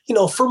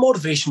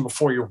motivation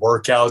before your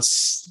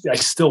workouts. I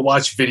still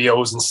watch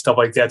videos and stuff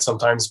like that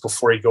sometimes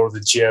before you go to the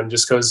gym,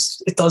 just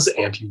because it does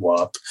amp you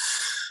up.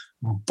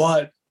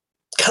 But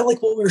kind of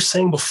like what we were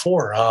saying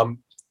before, I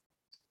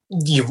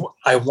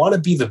want to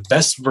be the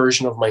best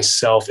version of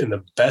myself and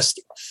the best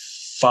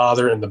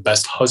father and the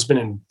best husband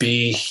and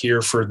be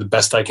here for the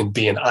best I can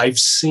be. And I've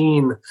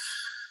seen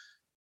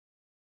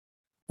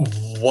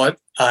what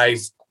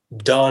I've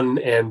done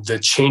and the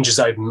changes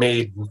I've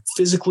made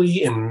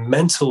physically and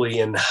mentally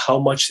and how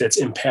much that's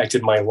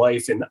impacted my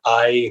life. And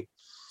I'm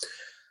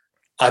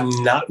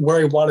not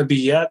where I want to be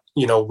yet.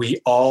 We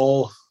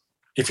all,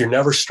 if you're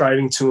never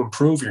striving to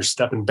improve, you're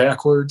stepping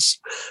backwards.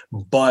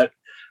 But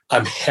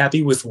I'm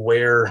happy with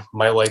where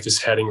my life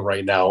is heading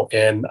right now.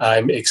 And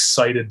I'm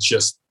excited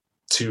just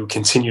to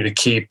continue to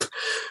keep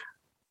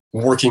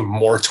working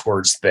more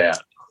towards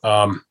that.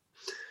 I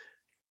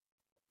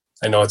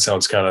know it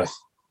sounds kind of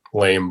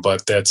lame,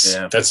 but that's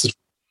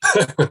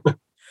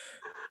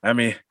I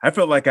mean, I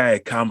feel like I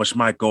accomplished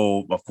my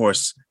goal, of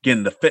course,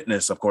 getting the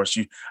fitness. Of course,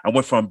 I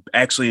went from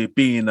actually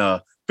being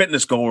a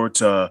fitness goer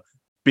to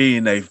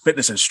being a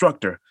fitness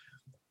instructor,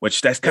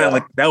 which that's kind of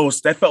like,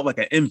 that felt like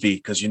an envy.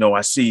 Cause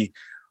I see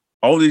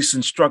all these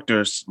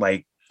instructors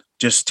like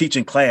just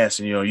teaching class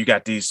and, you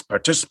got these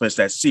participants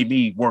that see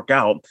me work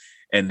out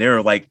and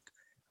they're like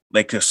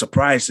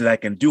surprised that I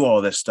can do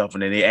all this stuff.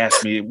 And then they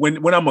ask me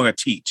when I'm going to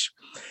teach.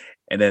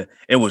 And then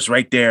it was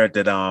right there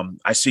that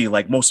I see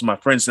like most of my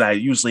friends that I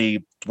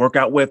usually work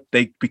out with,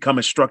 they become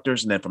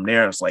instructors. And then from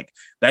there, it's like,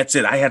 that's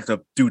it. I had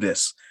to do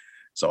this.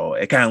 So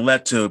it kind of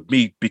led to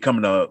me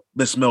becoming a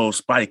Les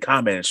Mills body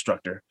combat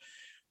instructor.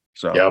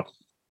 So,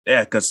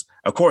 yeah, because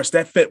of course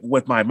that fit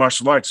with my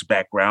martial arts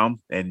background.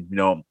 And,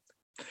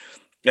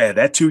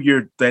 that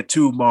 2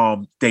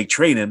 day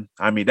training,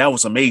 I mean, that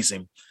was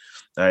amazing.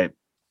 Right.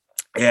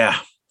 Yeah.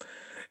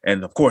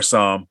 And of course,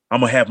 I'm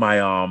going to have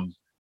my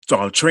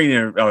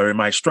trainer or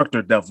my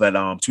instructor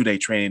that 2 day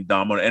training.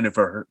 I'm going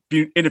to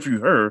interview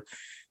her.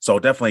 So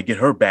definitely get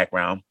her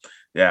background.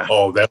 Yeah.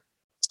 Oh, that's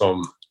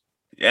awesome.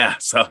 Yeah.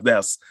 So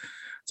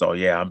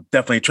I'm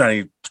definitely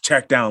trying to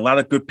track down a lot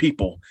of good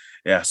people.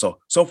 Yeah. So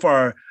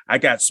far I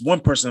got one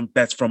person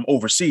that's from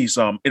overseas,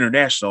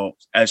 international,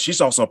 as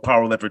she's also a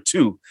power lifter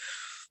too.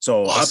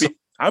 So awesome.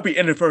 I'll be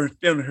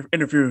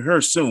interviewing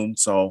her soon.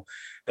 So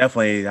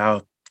definitely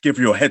I'll give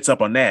you a heads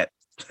up on that.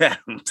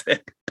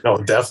 No,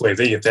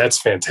 definitely. That's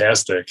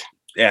fantastic.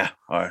 Yeah.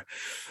 All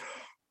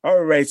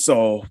right.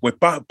 So with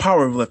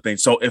powerlifting,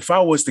 so if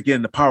I was to get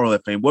into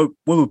powerlifting, what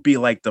would be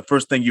like the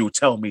first thing you would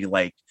tell me,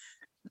 like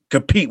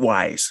compete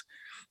wise?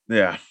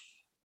 Yeah.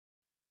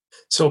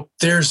 So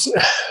there's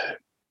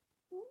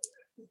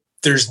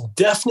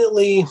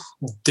definitely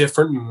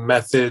different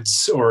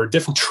methods or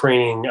different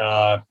training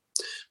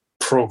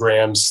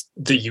programs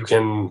that you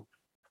can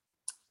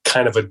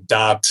kind of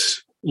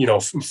adopt,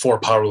 for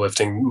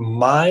powerlifting.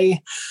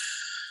 My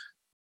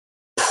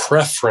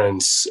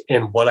preference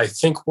and what I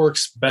think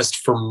works best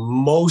for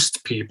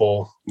most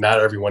people, not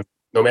everyone,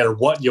 no matter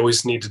what, you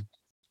always need to,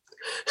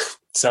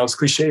 sounds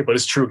cliche, but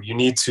it's true. You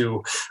need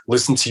to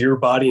listen to your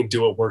body and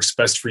do what works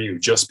best for you.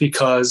 Just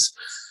because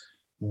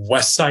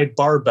Westside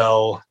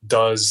Barbell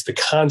does the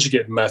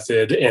conjugate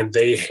method and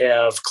they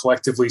have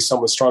collectively some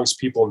of the strongest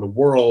people in the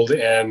world,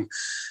 and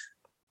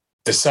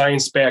the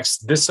science backs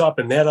this up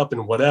and that up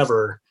and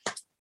whatever.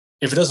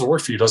 If it doesn't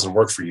work for you, it doesn't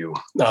work for you.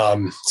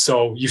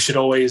 So you should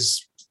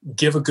always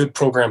give a good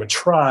program a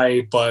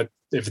try, but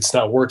if it's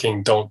not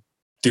working, don't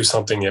do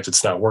something if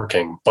it's not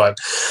working. But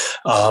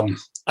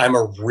I'm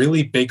a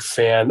really big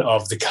fan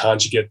of the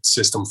conjugate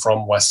system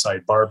from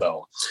Westside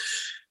Barbell,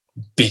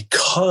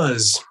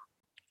 because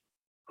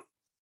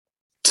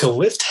to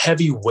lift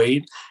heavy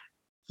weight,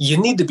 you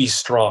need to be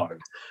strong,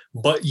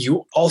 but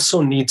you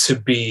also need to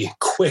be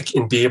quick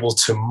and be able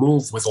to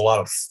move with a lot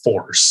of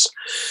force.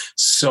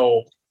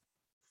 So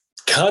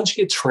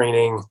conjugate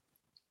training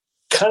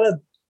kind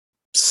of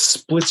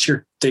splits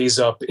your days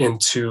up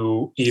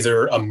into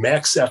either a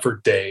max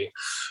effort day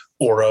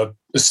or a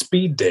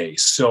speed day.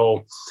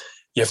 So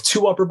you have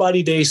 2 upper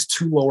body days,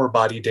 2 lower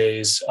body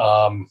days.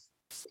 On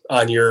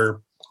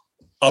your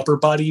upper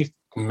body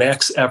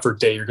max effort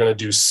day, you're going to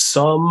do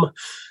some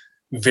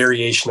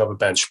variation of a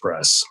bench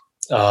press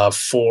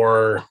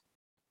for,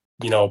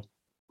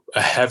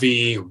 a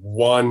heavy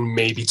 1,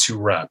 maybe 2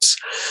 reps.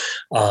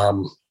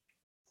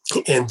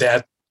 And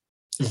that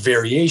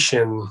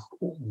variation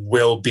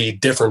will be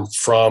different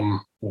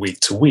from week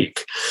to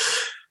week.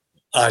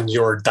 On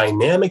your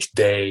dynamic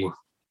day,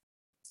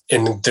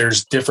 and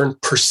there's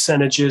different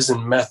percentages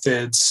and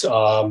methods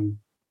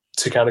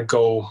to kind of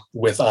go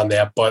with on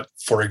that. But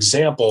for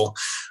example,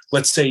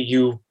 let's say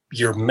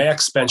your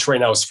max bench right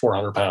now is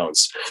 400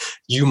 pounds.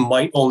 You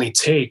might only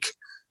take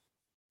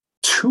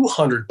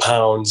 200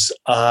 pounds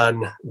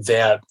on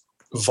that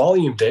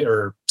volume day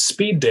or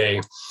speed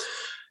day,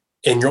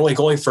 and you're only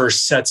going for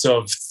sets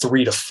of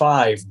 3 to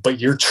 5, but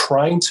you're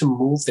trying to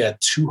move that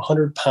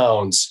 200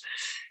 pounds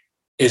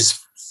as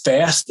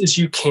fast as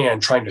you can,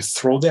 trying to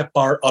throw that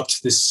bar up to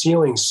the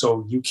ceiling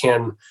so you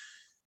can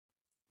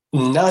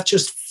not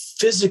just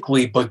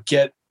physically, but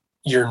get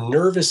your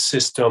nervous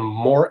system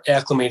more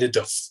acclimated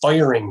to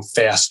firing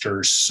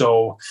faster.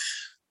 So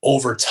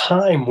over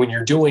time, when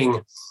you're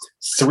doing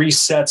 3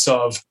 sets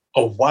of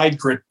a wide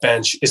grip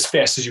bench as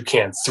fast as you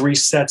can, 3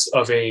 sets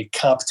of a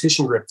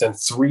competition grip, then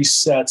 3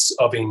 sets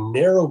of a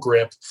narrow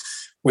grip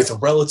with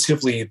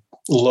relatively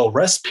low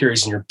rest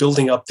periods, and you're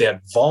building up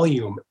that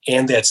volume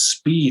and that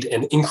speed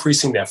and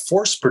increasing that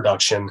force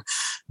production,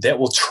 that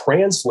will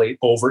translate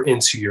over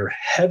into your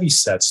heavy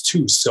sets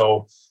too.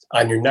 So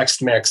on your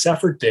next max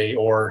effort day,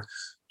 or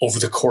over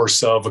the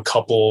course of a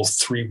couple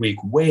 3-week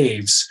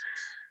waves,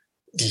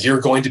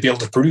 you're going to be able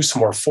to produce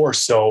more force.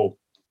 So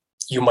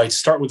you might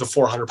start with a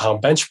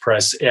 400-pound bench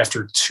press.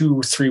 After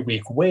 2-3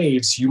 week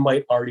waves, you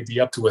might already be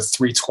up to a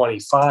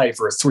 325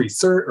 or a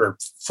 330 or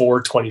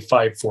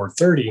 425,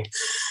 430,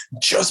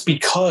 just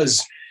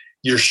because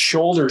your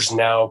shoulders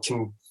now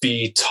can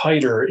be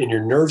tighter and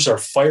your nerves are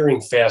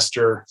firing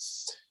faster,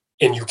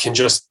 and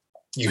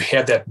you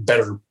have that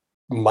better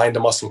mind to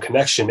muscle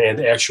connection and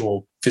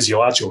actual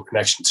physiological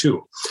connection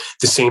too.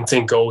 The same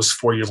thing goes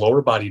for your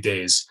lower body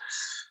days.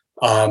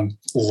 A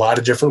lot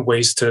of different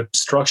ways to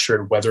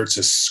structure it, whether it's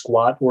a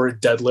squat or a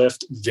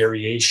deadlift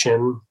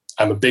variation.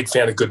 I'm a big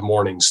fan of good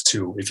mornings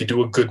too. If you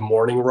do a good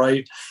morning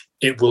right,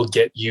 it will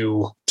get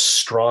you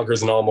stronger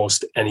than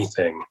almost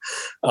anything.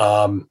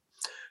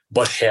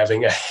 But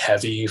having a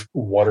heavy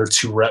 1 or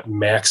 2 rep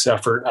max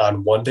effort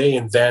on one day,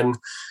 and then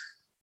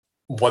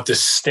what the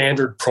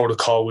standard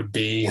protocol would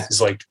be is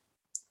like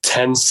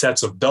 10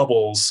 sets of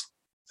doubles,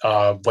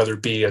 whether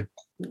it be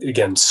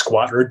again,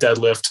 squat or a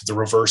deadlift, the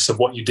reverse of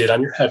what you did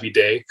on your heavy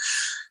day,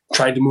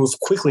 trying to move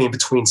quickly in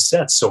between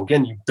sets. So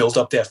again, you build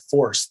up that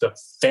force. The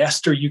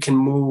faster you can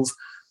move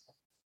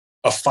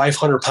a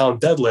 500-pound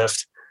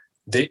deadlift,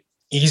 the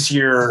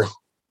easier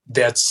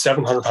that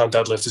 700-pound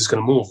deadlift is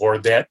going to move, or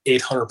that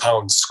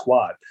 800-pound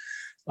squat.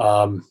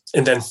 And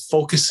then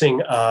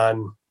focusing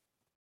on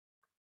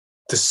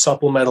the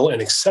supplemental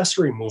and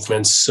accessory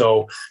movements.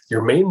 So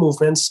your main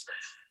movements,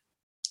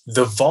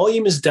 the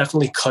volume is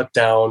definitely cut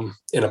down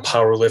in a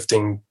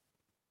powerlifting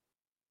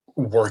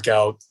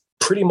workout,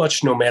 pretty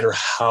much no matter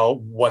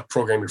what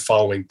program you're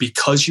following,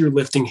 because you're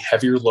lifting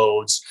heavier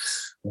loads,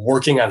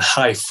 working on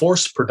high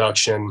force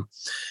production,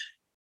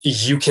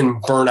 you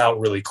can burn out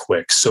really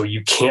quick. So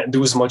you can't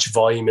do as much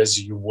volume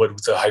as you would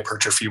with a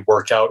hypertrophy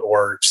workout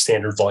or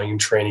standard volume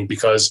training,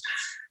 because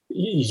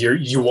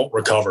you won't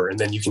recover and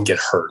then you can get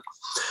hurt.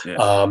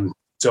 Yeah.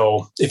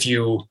 So if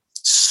you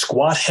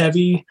squat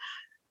heavy,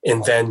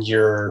 and then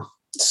your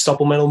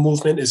supplemental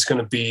movement is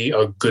going to be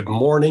a good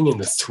morning in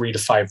the 3 to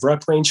 5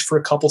 rep range for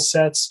a couple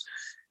sets.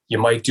 You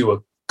might do a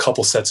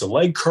couple sets of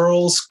leg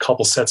curls,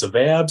 couple sets of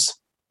abs,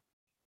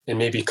 and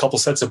maybe a couple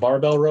sets of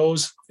barbell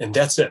rows, and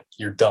that's it.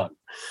 You're done.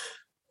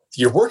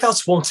 Your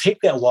workouts won't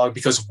take that long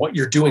because what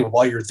you're doing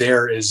while you're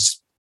there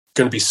is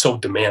going to be so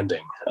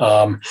demanding.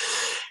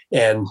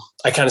 And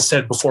I kind of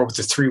said before with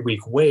the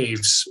 3-week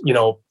waves,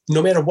 no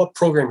matter what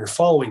program you're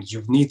following,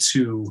 you need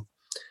to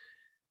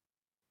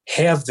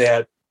have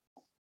that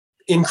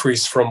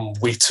increase from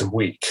week to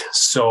week.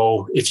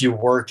 So if you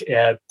work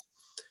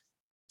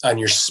on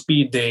your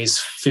speed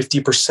days,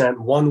 50%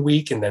 one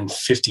week, and then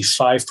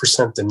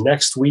 55% the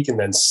next week, and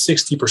then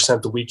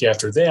 60% the week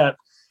after that,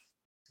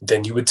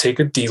 Then you would take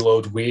a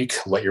deload week,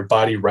 let your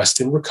body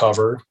rest and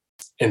recover,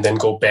 and then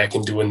go back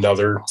and do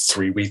another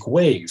 3-week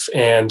wave.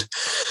 And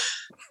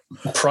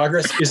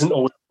progress isn't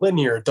always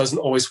linear. It doesn't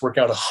always work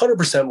out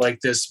 100% like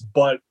this,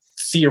 but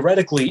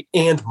theoretically,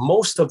 and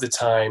most of the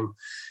time,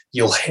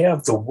 you'll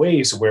have the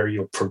waves where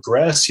you'll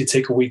progress, you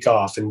take a week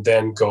off, and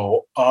then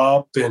go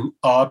up and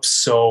up.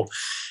 So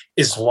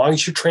as long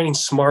as you're training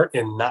smart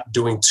and not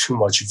doing too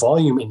much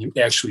volume, and you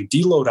actually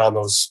deload on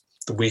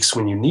the weeks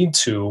when you need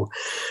to,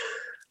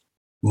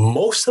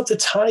 most of the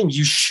time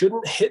you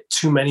shouldn't hit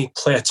too many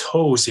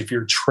plateaus if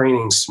you're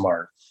training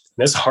smart.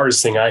 And that's the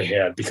hardest thing I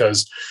had,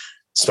 because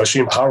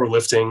especially in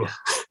powerlifting,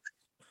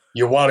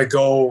 you want to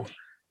go,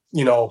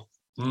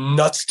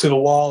 nuts to the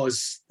wall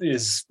as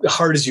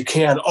hard as you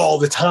can all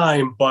the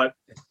time, but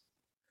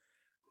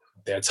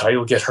that's how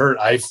you'll get hurt.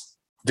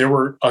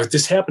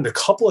 This happened a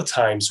couple of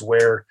times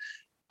where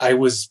I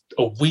was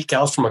a week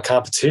out from a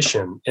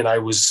competition and I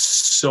was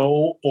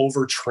so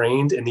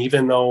overtrained. And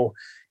even though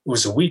it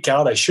was a week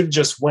out, I should have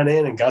just went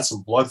in and got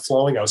some blood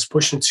flowing. I was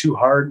pushing too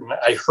hard and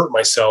I hurt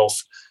myself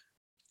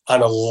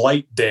on a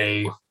light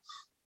day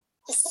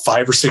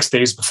 5 or 6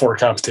 days before a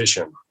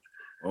competition.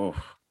 Oh,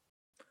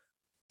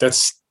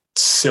 that's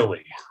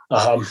silly.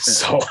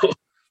 So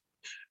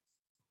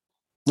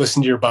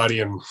listen to your body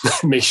and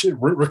make sure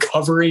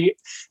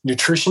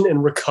nutrition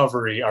and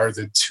recovery are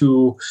the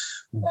two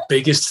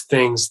biggest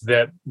things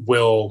that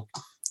will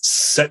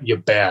set you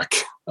back,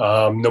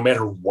 no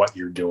matter what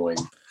you're doing.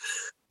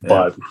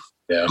 But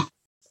I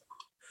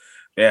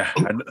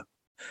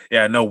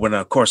know when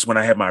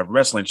I had my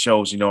wrestling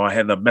shows, I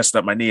had messed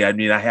up my knee. I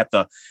mean, I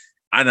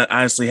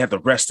honestly have to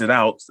rest it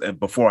out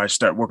before I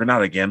start working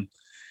out again.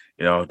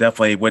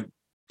 Definitely with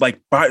like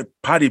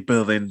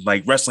bodybuilding,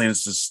 like wrestling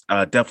is just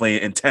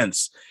definitely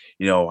intense.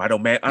 I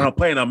don't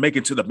plan on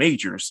making to the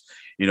majors.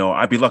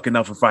 I'd be lucky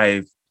enough if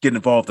I get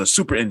involved in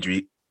super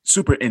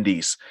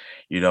indies,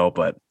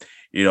 but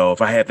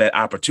if I have that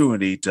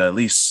opportunity to at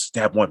least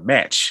have one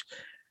match,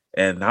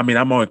 and I mean,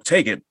 I'm going to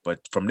take it, but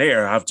from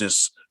there, I'll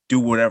just do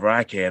whatever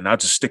I can. I'll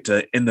just stick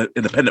to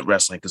independent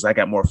wrestling because I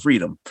got more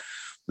freedom.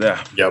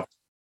 Yeah. Yep.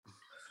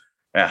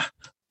 Yeah.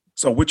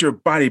 So with your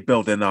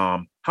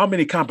bodybuilding, how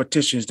many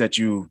competitions that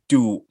you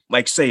do,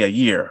 like say a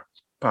year,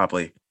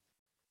 probably?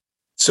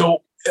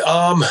 So,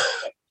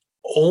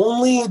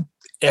 only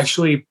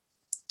actually,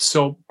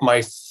 so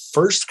my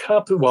first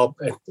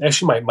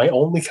my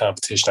only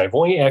competition, I've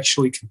only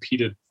actually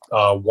competed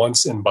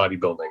once in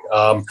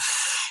bodybuilding.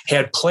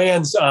 Had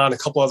plans on a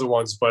couple other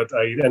ones, but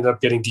I ended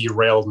up getting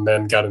derailed and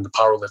then got into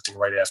powerlifting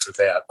right after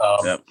that.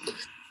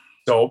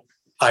 So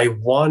I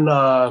won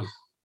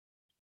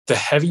the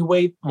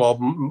heavyweight.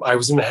 Well, I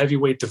was in the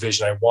heavyweight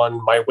division. I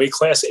won my weight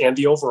class and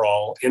the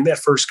overall in that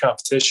first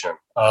competition.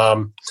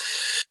 And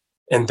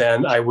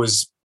then I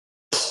was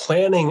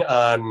prepping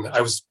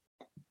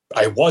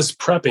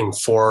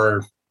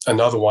for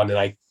another one, and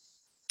I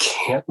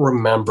can't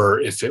remember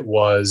if it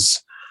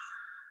was,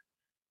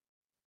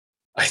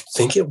 I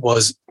think it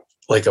was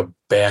like a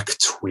back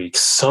tweak.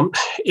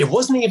 It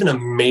wasn't even a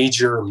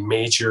major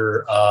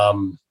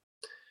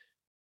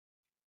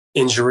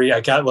injury.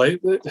 I got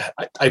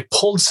I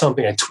pulled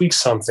something, I tweaked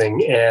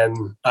something,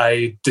 and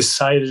I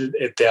decided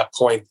at that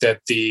point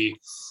that the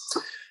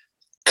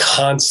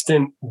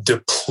constant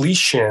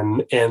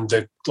depletion and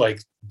the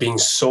being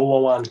so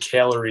low on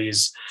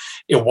calories,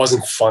 it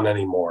wasn't fun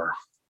anymore.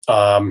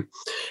 Who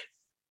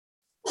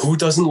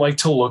doesn't like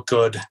to look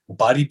good?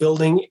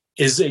 Bodybuilding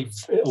is a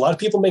lot of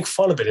people make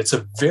fun of it. It's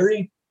a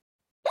very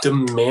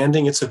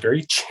demanding, it's a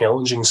very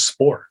challenging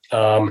sport.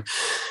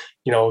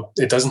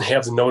 It doesn't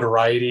have the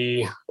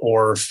notoriety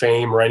or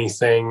fame or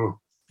anything,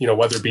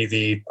 whether it be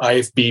the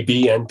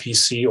IFBB,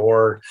 NPC,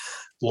 or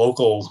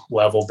local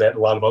level that a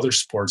lot of other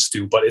sports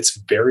do, but it's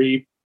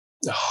very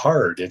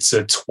hard. It's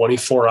a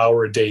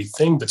 24-hour-a-day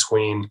thing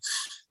between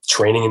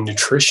training and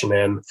nutrition.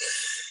 And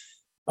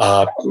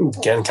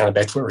again, kind of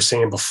back to what we were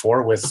saying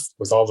before with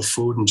all the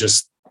food and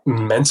just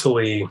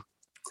mentally,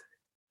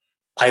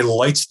 I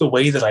liked the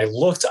way that I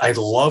looked. I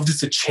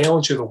loved the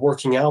challenge of the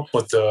working out,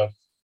 but the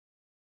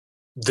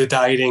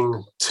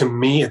dieting to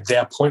me at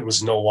that point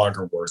was no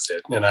longer worth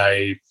it. And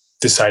I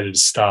decided to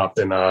stop.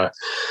 And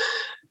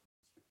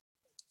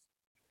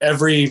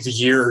every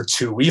year or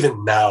two,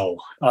 even now,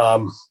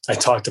 I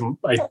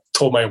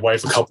told my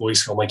wife a couple of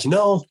weeks ago, I'm like,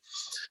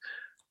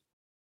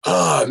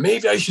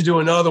 maybe I should do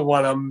another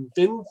one. I'm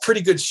in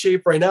pretty good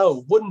shape right now.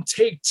 It wouldn't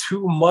take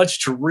too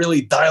much to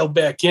really dial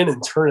back in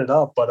and turn it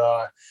up.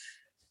 But,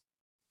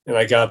 and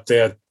I got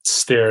that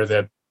stare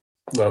that,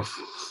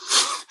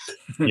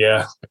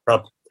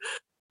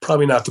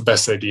 probably not the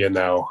best idea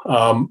now,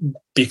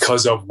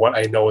 because of what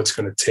I know it's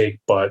going to take.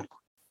 But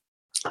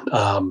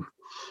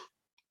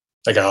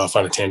I got off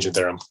on a tangent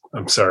there.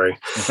 I'm sorry.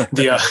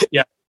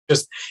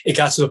 Just it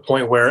got to the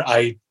point where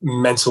I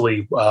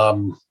mentally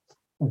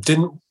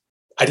didn't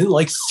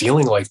like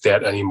feeling like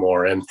that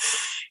anymore. And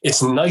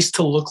it's nice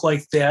to look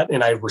like that,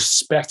 and I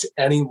respect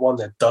anyone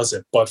that does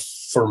it. But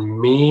for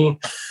me,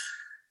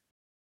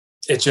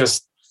 it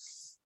just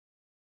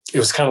it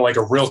was kind of like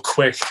a real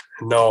quick,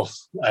 no,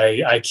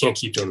 I can't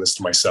keep doing this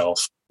to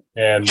myself.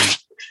 And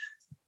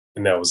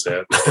that was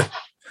it.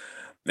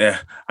 Yeah,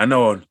 I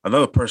know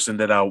another person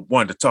that I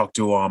wanted to talk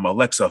to,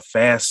 Alexa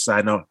Fast.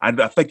 I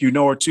think you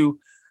know her too.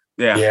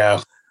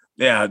 Yeah.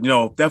 Yeah,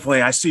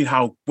 definitely. I see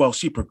how well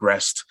she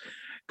progressed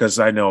because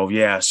I know,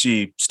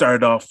 she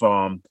started off.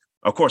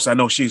 Of course, I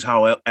know she's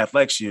how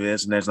athletic she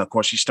is, and then of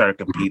course she started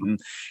competing.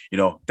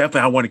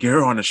 Definitely, I want to get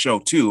her on the show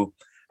too.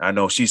 I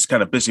know she's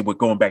kind of busy with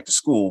going back to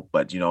school,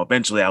 but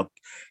eventually I'll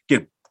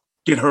get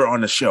her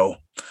on the show.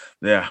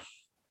 Yeah,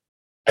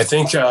 I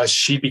think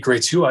she'd be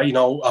great too.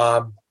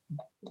 A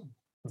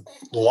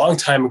long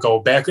time ago,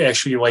 back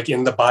actually like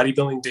in the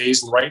bodybuilding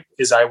days, and right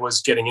as I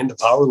was getting into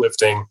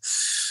powerlifting,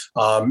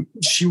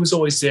 she was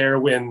always there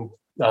when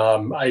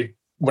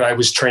I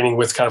was training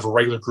with kind of a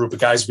regular group of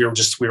guys. We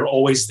were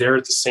always there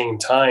at the same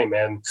time,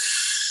 and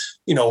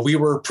we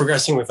were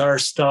progressing with our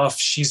stuff.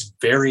 She's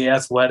very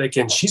athletic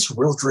and she's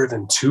real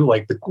driven too.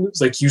 Like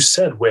you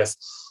said, with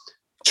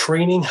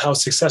training, how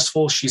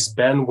successful she's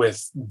been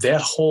with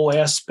that whole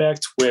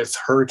aspect, with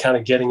her kind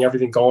of getting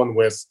everything going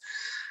with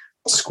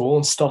school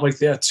and stuff like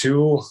that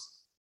too.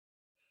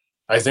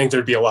 I think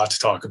there'd be a lot to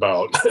talk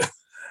about.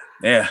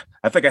 Yeah,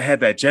 I think I had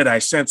that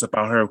Jedi sense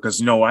about her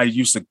because, I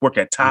used to work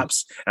at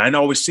Tops and I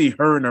always see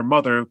her and her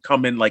mother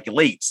come in like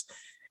late.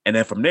 And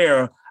then from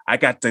there, I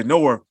got to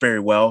know her very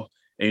well.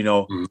 And,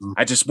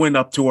 I just went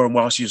up to her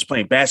while she was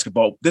playing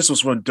basketball. This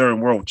was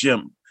during World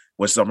Gym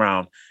was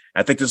around.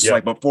 I think this is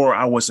like before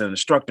I was an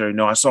instructor.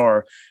 I saw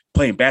her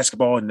playing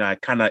basketball and I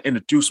kind of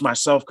introduced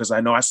myself because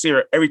I know I see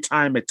her every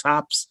time at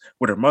Tops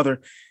with her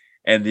mother.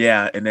 And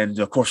and then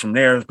of course from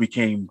there we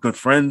became good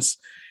friends.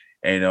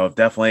 And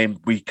definitely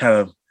we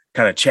kind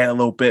of chat a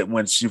little bit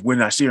when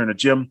I see her in the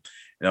gym.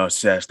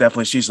 It's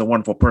definitely she's a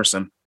wonderful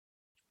person.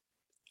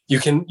 You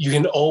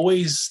can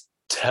always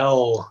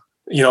tell,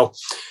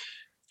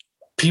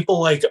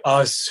 people like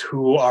us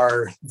who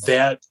are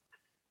that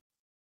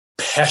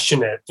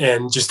passionate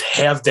and just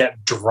have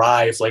that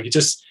drive, like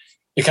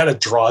it kind of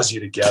draws you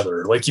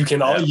together. Like you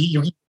can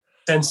you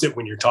sense it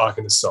when you're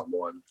talking to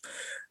someone.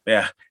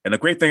 Yeah. And the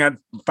great thing I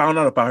found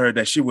out about her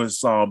that she was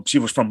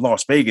from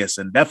Las Vegas,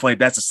 and definitely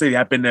that's a city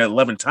I've been there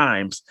 11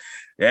 times.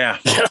 Yeah.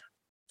 I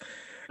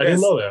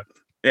didn't know that.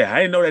 Yeah, I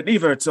didn't know that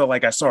either until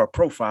I saw her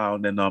profile.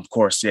 And then of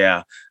course,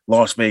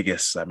 Las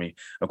Vegas. I mean,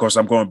 of course,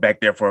 I'm going back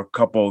there for a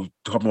couple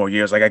more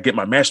years. I got to get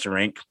my master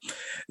rank.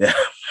 Yeah.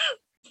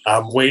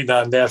 I'm waiting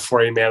on that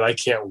for you, man. I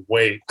can't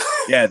wait.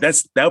 Yeah,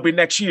 that'll be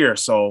next year.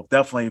 So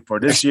definitely for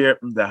this year,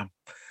 I'm going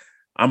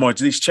to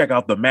at least check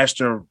out the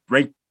master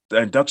rank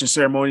induction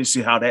ceremony,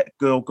 see how that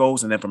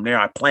goes, and then from there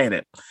I plan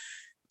it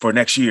for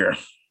next year.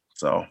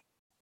 So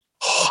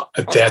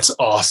that's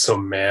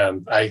awesome,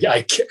 man.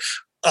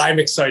 I'm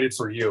excited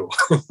for you.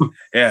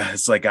 Yeah,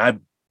 it's like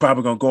I'm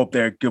probably gonna go up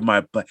there, give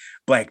my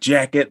black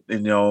jacket,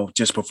 and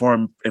just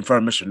perform in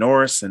front of Mr.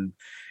 Norris, and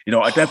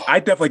I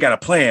definitely got a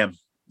plan.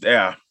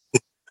 Yeah.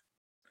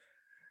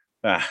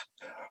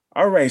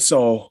 All right.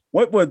 So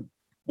what would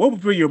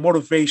be your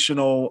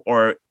motivational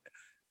or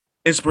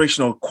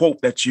inspirational quote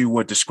that you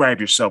would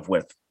describe yourself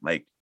with?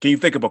 Like, can you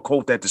think of a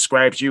quote that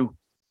describes you?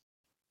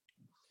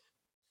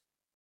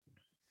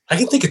 I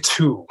can think of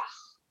two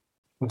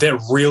that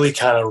really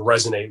kind of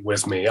resonate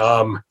with me.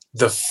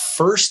 The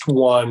first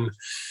one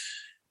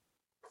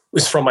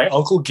was from my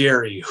Uncle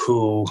Gary,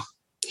 who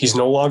he's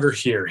no longer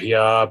here. He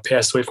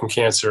passed away from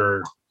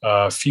cancer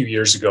a few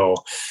years ago.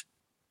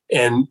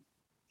 And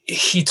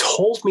he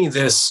told me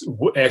this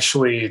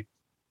actually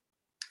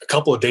a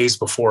couple of days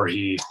before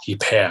he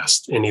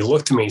passed. And he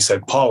looked at me and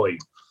said, "Paulie,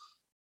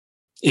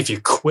 if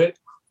you quit,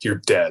 you're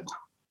dead."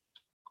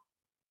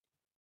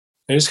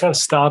 I just kind of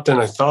stopped and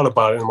I thought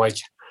about it. And I'm like,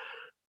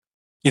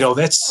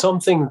 that's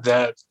something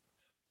that,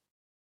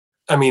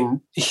 I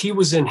mean, he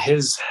was in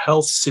his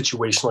health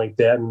situation like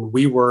that. And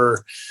we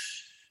were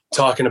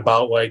talking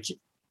about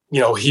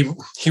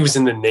he was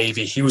in the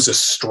Navy. He was a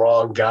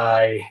strong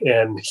guy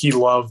and he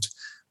loved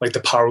like the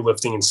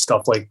powerlifting and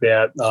stuff like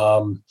that.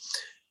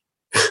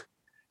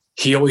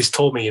 He always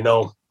told me,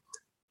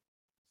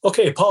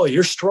 "Okay, Paulie,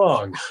 you're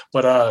strong.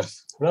 But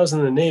when I was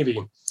in the Navy,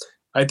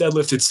 I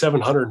deadlifted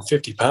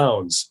 750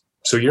 pounds.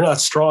 So you're not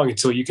strong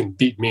until you can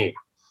beat me."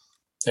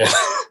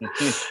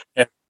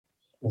 And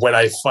when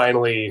I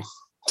finally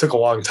took a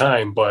long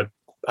time, but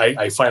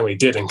I finally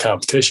did in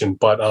competition.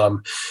 But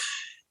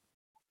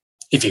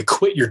if you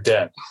quit, you're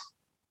dead.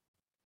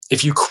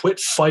 If you quit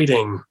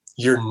fighting,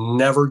 you're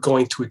never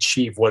going to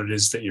achieve what it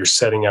is that you're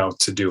setting out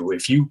to do.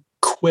 If you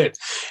quit,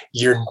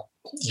 you're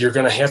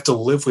going to have to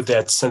live with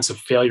that sense of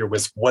failure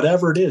with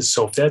whatever it is.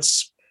 So if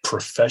that's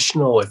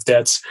professional, if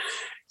that's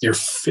your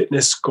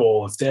fitness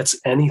goal, if that's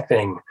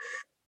anything,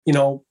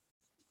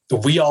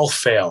 we all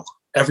fail.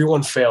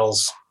 Everyone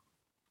fails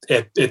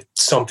at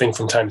something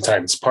from time to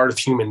time. It's part of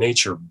human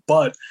nature,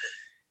 but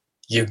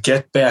you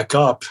get back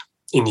up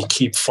and you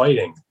keep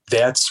fighting.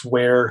 That's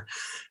where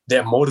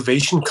that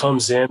motivation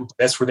comes in.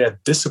 That's where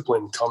that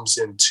discipline comes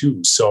in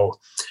too. So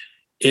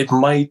it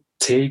might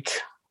take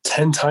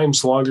 10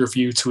 times longer for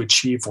you to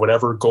achieve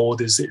whatever goal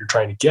it is that you're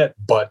trying to get,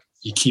 but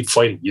you keep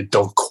fighting. You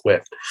don't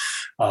quit.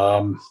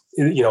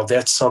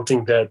 That's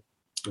something that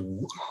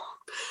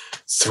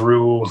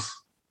through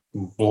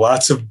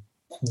lots of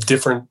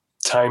different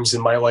times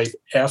in my life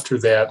after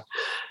that,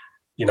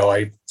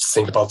 I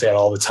think about that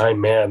all the time,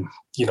 man.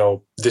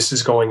 This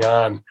is going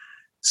on.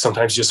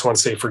 Sometimes you just want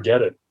to say,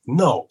 forget it.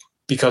 No,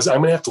 because I'm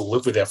going to have to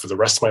live with that for the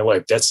rest of my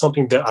life. That's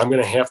something that I'm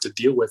going to have to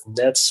deal with. And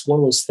that's one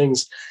of those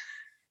things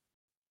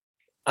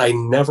I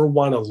never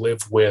want to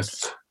live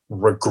with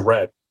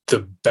regret the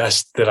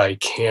best that I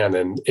can.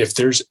 And if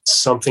there's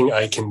something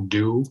I can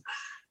do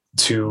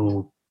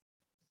to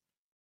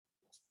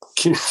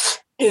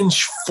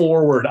inch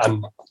forward,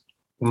 I'm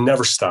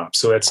never stop.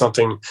 So that's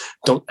something,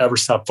 don't ever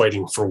stop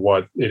fighting for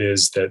what it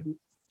is that,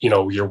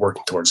 you're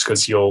working towards,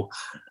 because you'll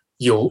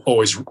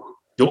always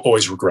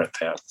regret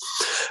that.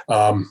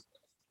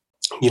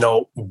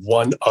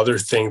 One other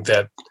thing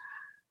that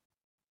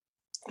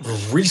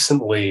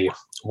recently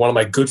one of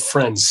my good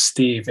friends,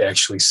 Steve,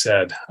 actually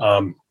said,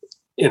 and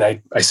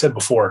I said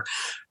before,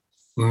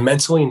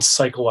 mentally and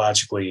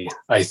psychologically,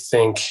 I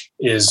think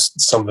is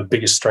some of the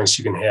biggest strengths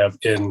you can have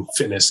in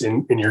fitness,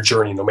 in your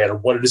journey, no matter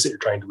what it is that you're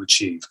trying to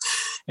achieve.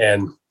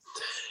 And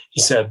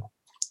he said,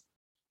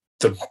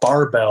 the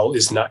barbell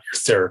is not your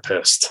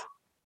therapist.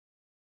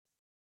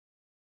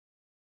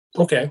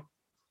 Okay.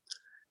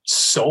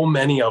 So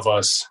many of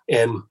us,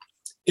 and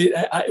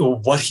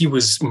what he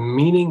was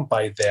meaning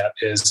by that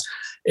is,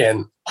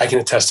 and I can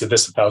attest to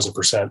this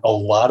 1,000%, a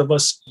lot of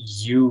us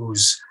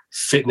use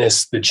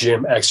fitness, the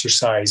gym,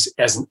 exercise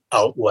as an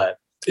outlet,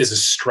 as a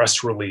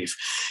stress relief.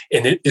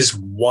 And it is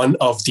one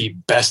of the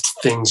best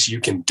things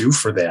you can do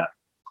for that.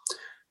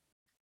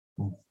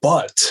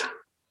 But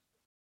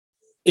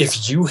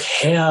if you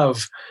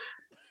have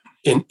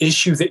an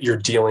issue that you're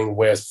dealing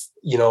with,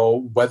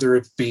 whether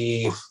it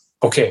be,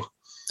 okay,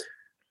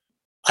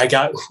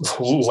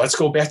 let's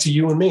go back to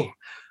you and me.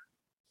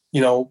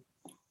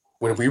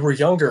 When we were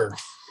younger,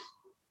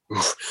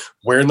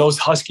 wearing those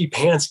husky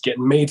pants,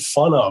 getting made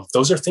fun of,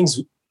 those are things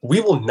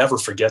we will never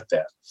forget.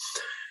 That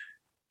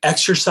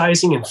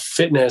exercising and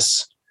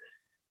fitness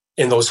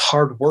and those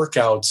hard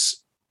workouts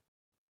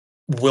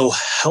will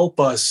help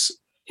us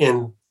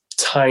in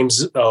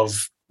times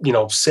of,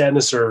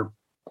 sadness or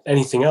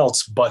anything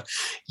else. But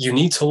you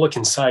need to look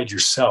inside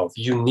yourself.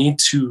 You need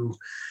to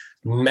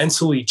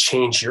mentally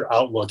change your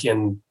outlook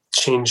and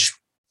change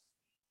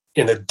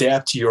and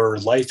adapt your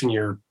life and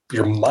your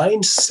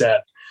mindset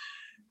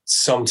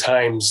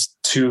sometimes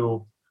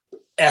to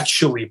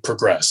actually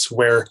progress.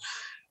 Where,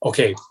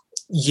 okay,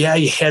 yeah,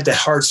 you had that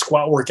hard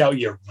squat workout,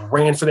 you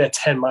ran for that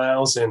 10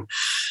 miles, and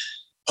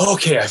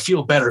okay, I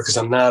feel better because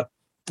I'm not,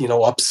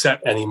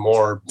 upset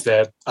anymore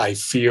that I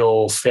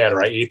feel fat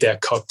or I ate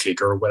that cupcake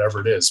or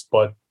whatever it is.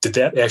 But did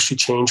that actually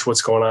change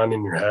what's going on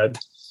in your head?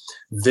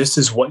 This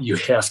is what you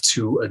have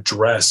to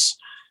address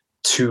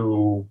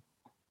to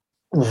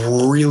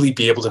really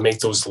be able to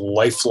make those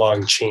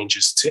lifelong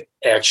changes, to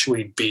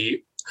actually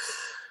be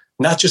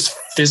not just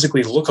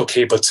physically look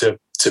okay, but to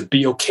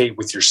be okay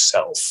with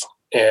yourself.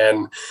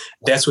 And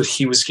that's what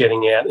he was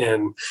getting at.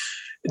 And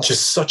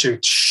just such a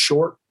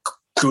short,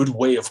 good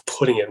way of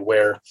putting it,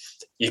 where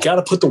you got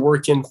to put the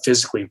work in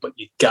physically, but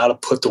you got to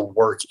put the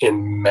work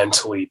in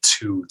mentally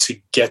too, to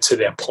get to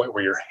that point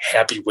where you're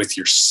happy with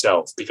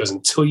yourself. Because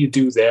until you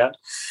do that,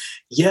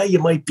 yeah, you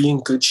might be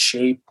in good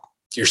shape.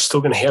 You're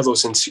still going to have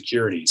those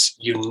insecurities.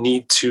 You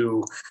need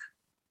to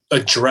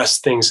address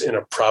things in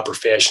a proper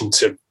fashion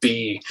to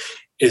be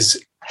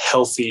as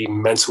healthy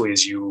mentally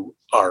as you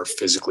are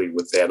physically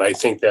with that. And I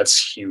think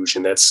that's huge.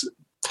 And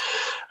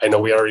I know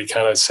we already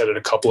kind of said it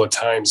a couple of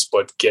times,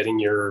 but getting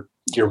your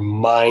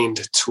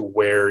mind to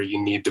where you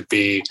need to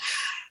be,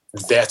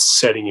 that's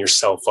setting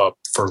yourself up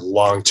for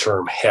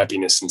long-term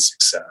happiness and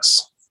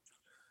success.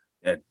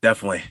 Yeah,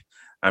 definitely.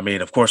 I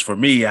mean, of course, for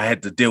me, I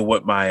had to deal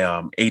with my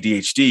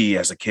ADHD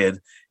as a kid.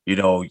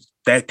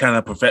 That kind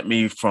of prevent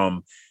me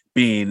from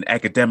being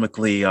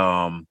academically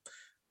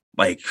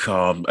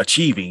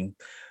achieving.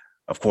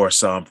 Of course,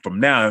 from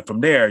there,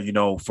 from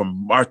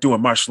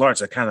doing martial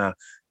arts, I kind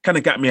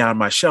of got me out of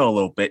my shell a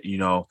little bit.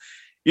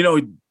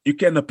 You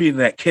can end up being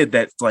that kid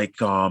that's like,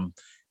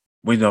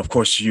 when of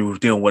course you're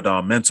dealing with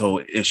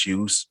mental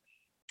issues.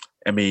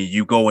 I mean,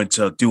 you go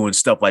into doing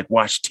stuff like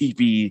watch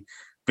TV,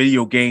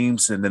 video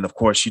games, and then of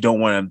course you don't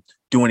want to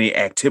do any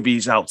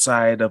activities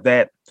outside of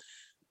that.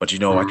 But I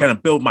kind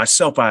of build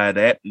myself out of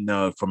that,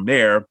 and from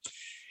there,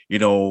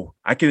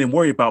 I can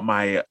worry about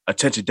my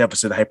attention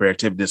deficit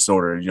hyperactivity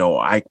disorder.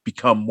 I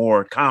become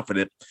more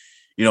confident,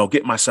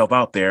 get myself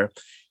out there.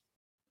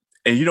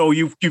 And,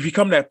 you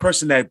become that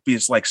person that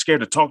is like scared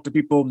to talk to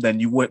people.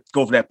 Then you would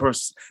go for that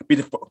person,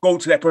 go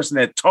to that person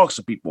that talks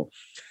to people,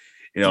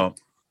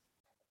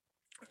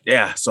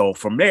 Yeah. So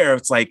from there,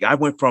 it's like, I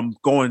went from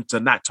going to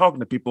not talking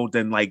to people,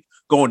 then like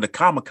going to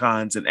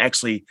Comic-Cons and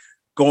actually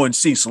going to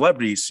see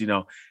celebrities,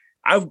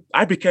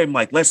 I became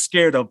like less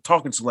scared of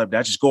talking to celebrities.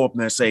 I just go up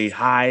there and say,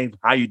 hi,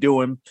 how you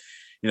doing?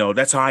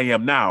 That's how I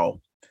am now,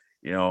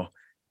 Yeah.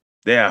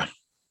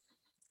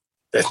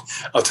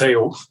 I'll tell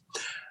you,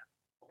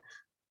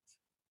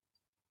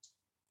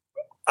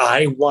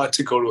 I want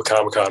to go to a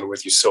Comic-Con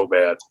with you so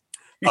bad.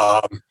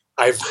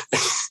 I've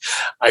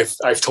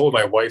told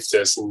my wife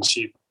this, and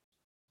she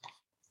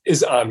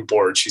is on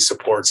board. She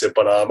supports it,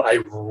 but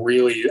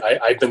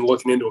I've been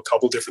looking into a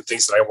couple different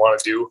things that I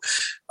want to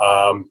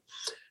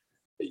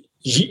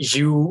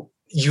do.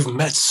 You've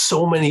met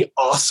so many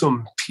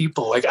awesome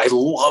people. Like, I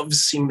love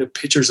seeing the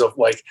pictures of,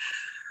 like,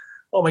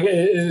 oh my God,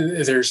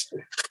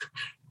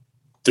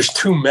 there's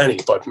too many,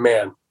 but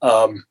man.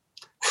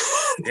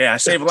 Yeah, I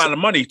save a lot of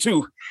money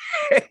too.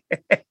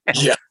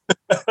 Yeah.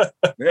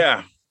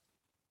 Yeah.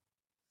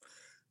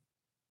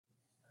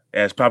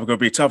 Yeah, it's probably going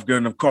to be tough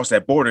getting them across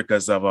that border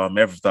because of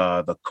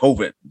the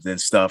COVID and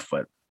stuff.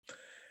 But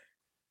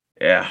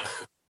yeah,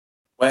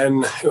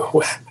 when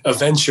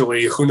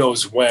eventually, who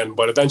knows when,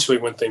 but eventually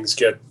when things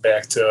get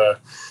back to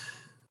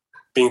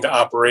being to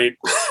operate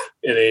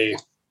at a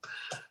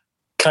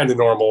kind of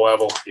normal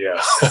level,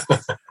 yeah.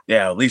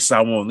 Yeah, at least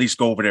I will at least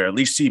go over there, at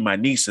least see my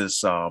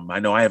nieces. I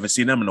know I haven't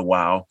seen them in a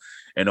while.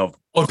 And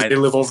they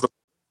live over the.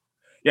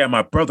 Yeah,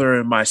 my brother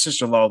and my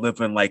sister-in-law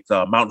live in like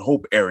the Mount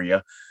Hope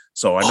area,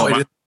 so I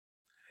know.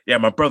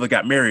 My brother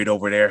got married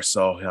over there,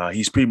 so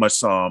he's pretty much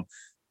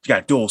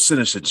got dual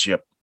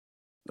citizenship.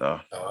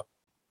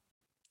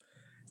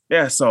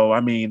 Yeah, so I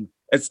mean,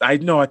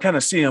 I kind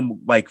of see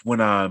him like when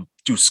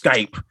through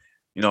Skype.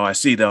 You know, I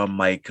see them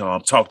like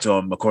talk to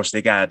them. Of course,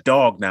 they got a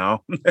dog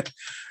now.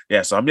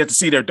 Yeah, so I'm yet to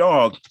see their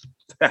dog.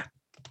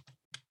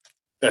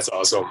 That's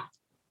awesome.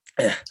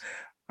 Yeah.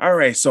 All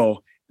right,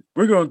 so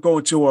we're going to go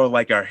into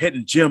our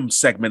hidden gem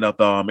segment of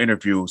the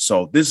interview.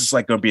 So this is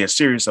like going to be a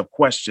series of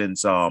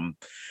questions that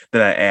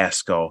I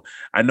ask.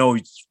 I know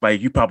like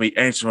you probably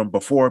answered them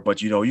before,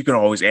 but you can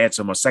always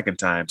answer them a second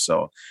time.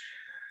 So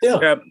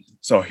yeah.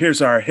 So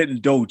here's our hidden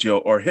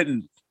dojo or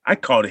hidden. I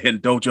call it a hidden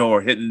dojo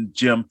or hidden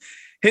gem,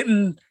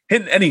 hidden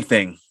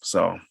anything.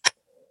 So all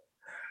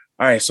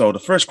right. So the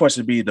first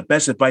question would be the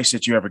best advice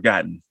that you ever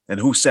gotten, and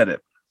who said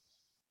it?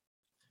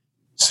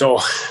 So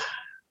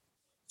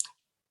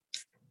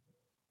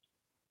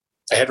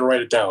I had to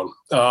write it down.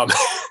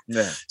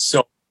 Yeah.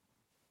 So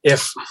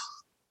if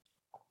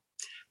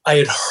I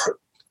had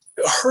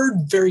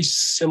heard very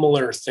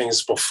similar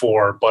things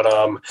before, but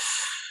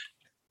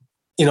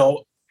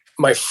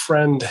my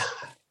friend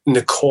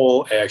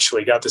Nicole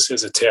actually got this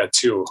as a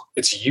tattoo.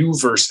 It's you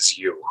versus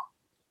you.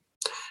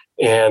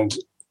 And,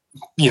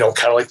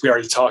 kind of like we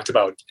already talked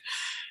about,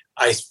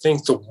 I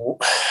think the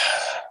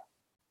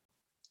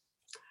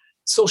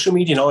social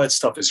media and all that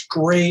stuff is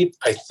great.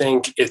 I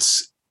think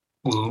it's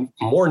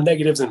more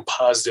negative than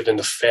positive in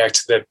the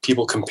fact that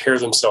people compare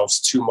themselves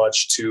too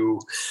much to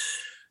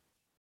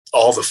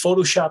all the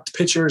photoshopped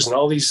pictures and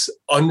all these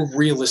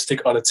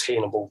unrealistic,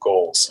 unattainable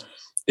goals.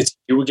 It's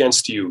you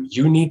against you.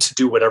 You need to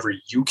do whatever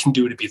you can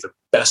do to be the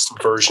best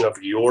version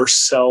of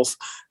yourself,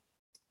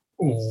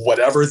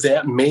 whatever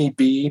that may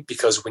be,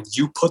 because when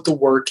you put the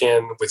work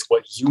in with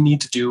what you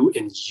need to do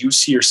and you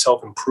see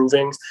yourself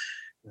improving,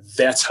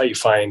 that's how you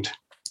find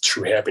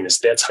true happiness.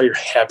 That's how you're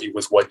happy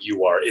with what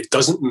you are. It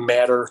doesn't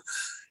matter.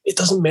 It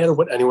doesn't matter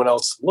what anyone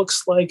else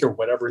looks like or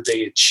whatever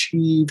they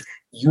achieve.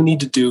 You need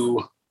to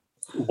do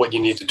what you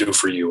need to do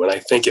for you. And I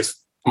think if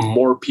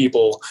more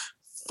people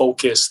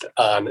focused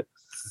on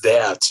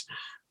that,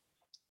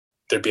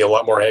 there'd be a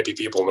lot more happy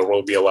people and the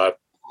world would be a lot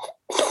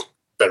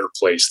better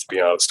place, to be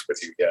honest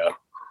with you. Yeah.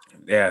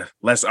 Yeah.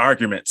 Less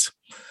arguments.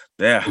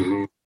 Yeah.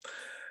 Mm-hmm.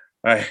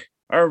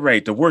 All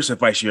right. The worst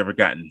advice you ever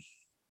gotten?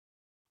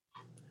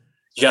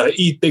 You got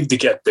to eat big to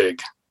get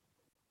big.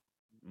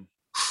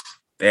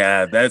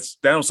 Yeah. That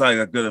don't sound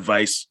like good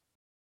advice.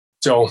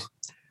 So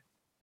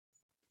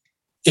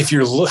if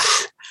you're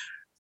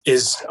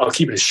I'll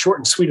keep it as short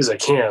and sweet as I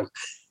can.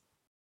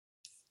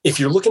 If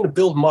you're looking to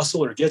build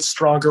muscle or get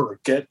stronger or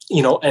get,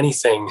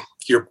 anything,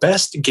 your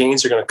best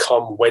gains are going to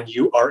come when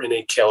you are in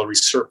a calorie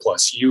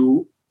surplus.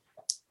 To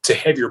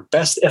have your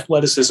best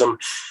athleticism,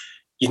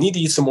 you need to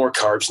eat some more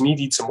carbs. You need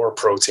to eat some more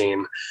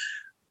protein.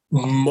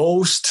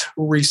 Most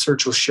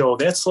research will show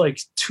that's like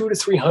 200 to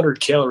 300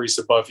 calories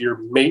above your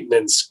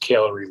maintenance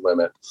calorie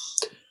limit.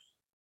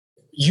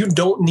 You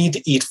don't need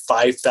to eat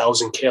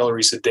 5,000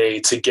 calories a day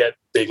to get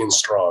big and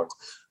strong.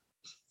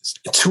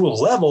 To a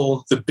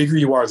level, the bigger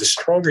you are, the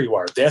stronger you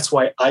are. That's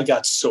why I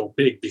got so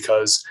big,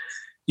 because,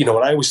 when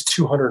I was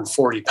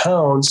 240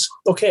 pounds,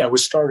 okay, I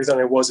was stronger than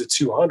I was at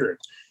 200.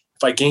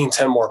 If I gained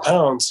 10 more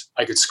pounds,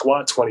 I could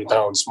squat 20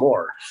 pounds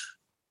more.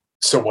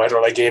 So why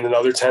don't I gain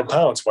another 10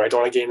 pounds? Why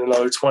don't I gain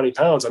another 20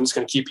 pounds? I'm just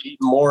going to keep eating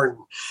more. And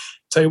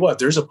tell you what,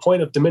 there's a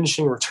point of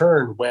diminishing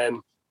return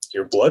when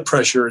your blood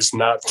pressure is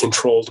not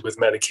controlled with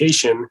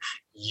medication.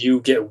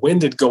 You get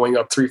winded going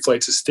up 3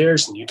 flights of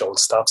stairs and you don't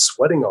stop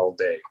sweating all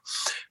day.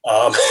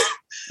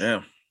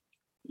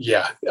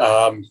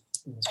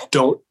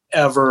 Don't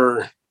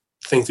ever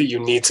think that you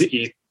need to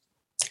eat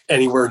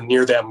anywhere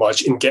near that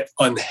much and get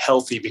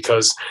unhealthy,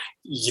 because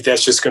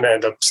that's just going to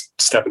end up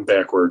stepping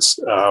backwards.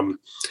 All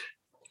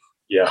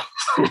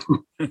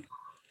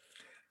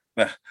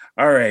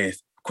right.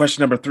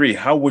 Question number 3.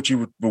 How would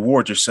you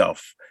reward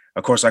yourself?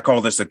 Of course, I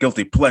call this a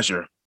guilty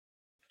pleasure.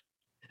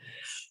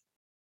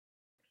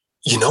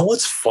 You know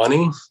what's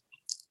funny?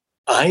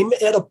 I'm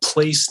at a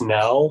place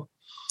now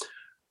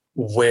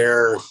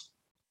where,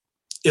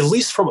 at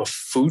least from a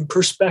food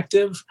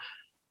perspective,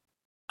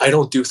 I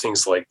don't do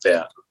things like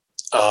that.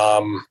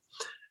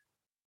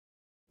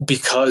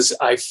 Because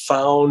I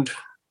found,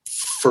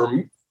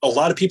 a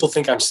lot of people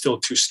think I'm still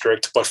too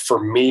strict, but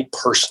for me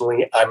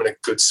personally, I'm in a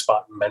good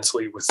spot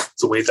mentally with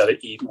the way that I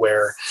eat,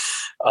 where,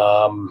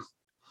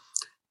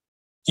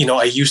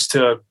 I used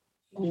to,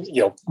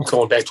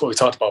 going back to what we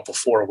talked about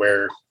before,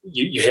 where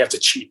you have to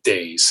cheat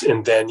days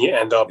and then you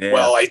end up,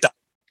 I died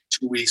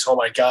 2 weeks. Oh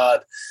my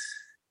God.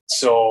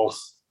 So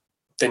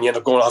then you end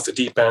up going off the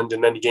deep end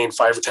and then you gain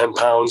 5 or 10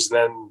 pounds and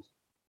then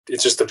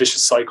it's just a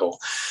vicious cycle.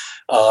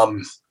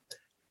 From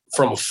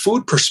a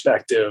food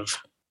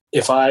perspective,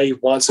 if I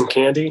want some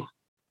candy,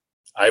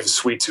 I have a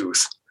sweet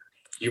tooth.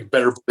 You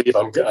better believe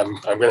I'm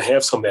going to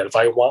have some of that. If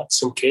I want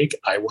some cake,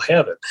 I will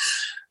have it.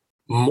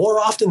 More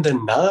often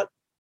than not,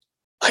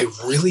 I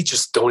really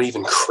just don't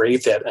even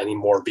crave that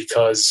anymore,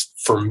 because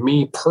for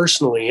me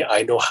personally,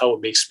 I know how it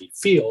makes me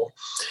feel.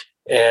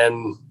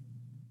 And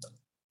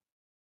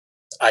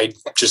I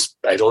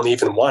don't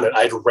even want it.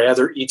 I'd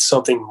rather eat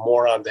something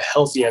more on the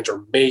healthy end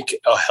or make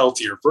a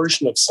healthier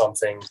version of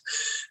something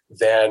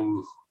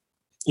than,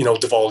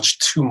 divulge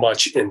too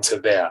much into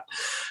that.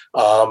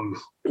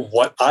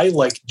 What I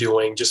like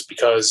doing, just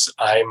because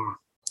I'm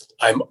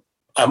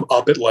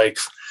up at like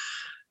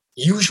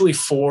usually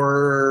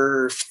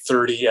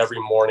 4:30 every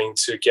morning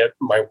to get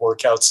my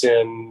workouts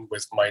in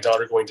with my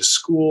daughter going to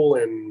school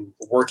and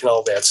working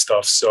all that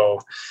stuff.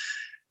 So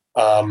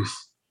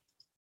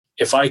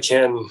if I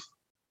can,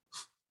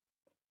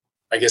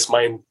 I guess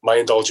my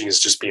indulging is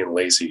just being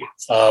lazy.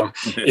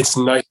 It's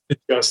nice to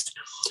just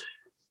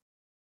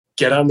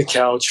get on the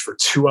couch for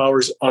 2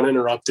 hours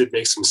uninterrupted,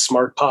 make some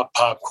Smart Pop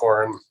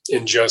popcorn,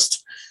 and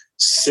just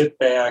sit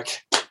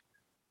back and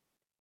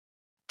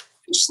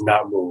just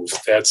not move.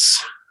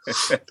 That's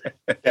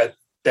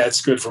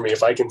good for me.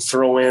 If I can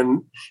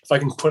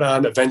put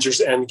on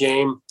Avengers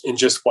Endgame and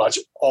just watch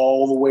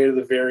all the way to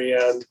the very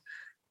end,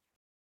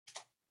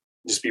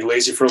 just be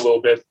lazy for a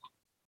little bit,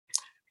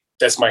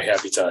 that's my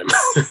happy time.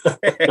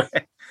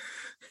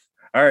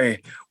 All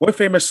right. What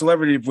famous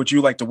celebrity would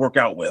you like to work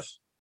out with?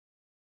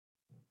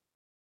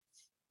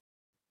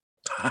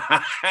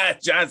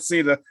 John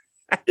Cena.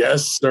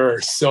 Yes, sir.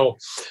 So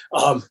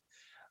I'm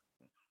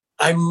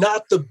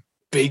not the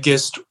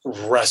biggest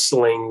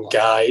wrestling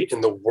guy in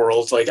the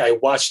world. Like, I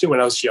watched it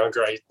when I was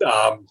younger.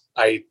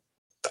 I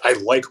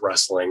like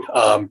wrestling.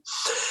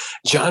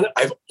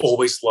 I've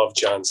always loved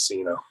John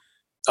Cena.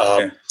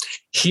 I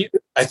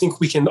think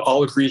we can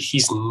all agree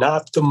he's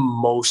not the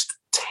most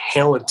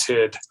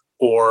talented,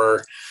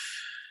 or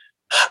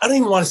I don't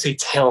even want to say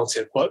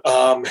talented, but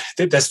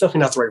that's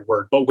definitely not the right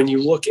word. But when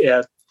you look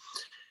at,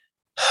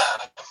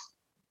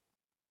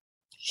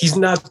 he's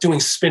not doing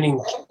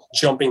spinning,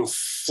 jumping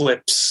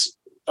flips,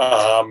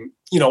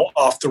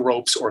 off the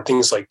ropes or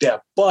things like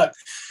that. But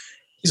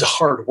he's a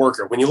hard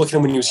worker. When you look at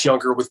him when he was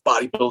younger with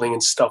bodybuilding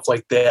and stuff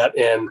like that,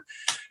 and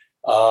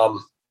I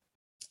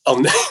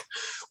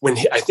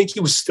think he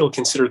was still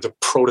considered the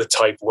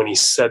prototype when he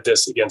said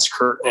this against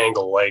Kurt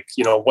Angle, like,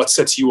 what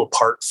sets you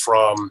apart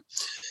from,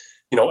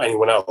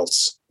 anyone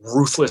else?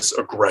 Ruthless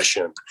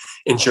aggression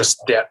and just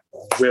that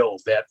will,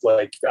 that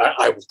like,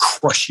 I will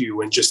crush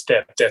you, and just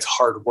that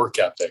hard work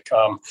ethic.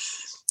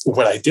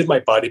 When I did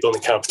my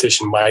bodybuilding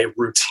competition, my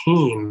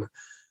routine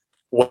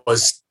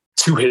was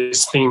to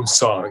his theme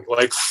song,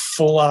 like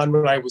full on,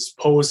 when I was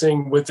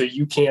posing with the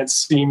 "You Can't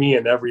See Me"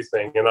 and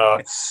everything. And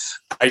I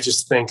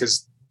just think,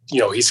 he's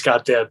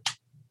got that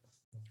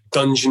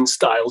dungeon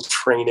style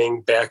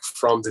training back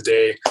from the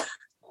day.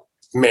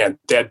 Man,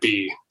 that'd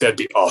be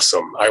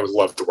awesome. I would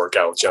love to work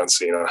out with John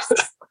Cena.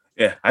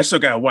 Yeah, I still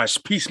gotta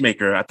watch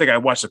Peacemaker. I think I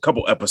watched a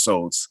couple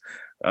episodes.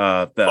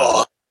 Yeah.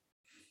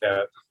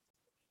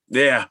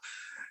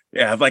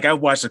 Like, I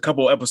watched a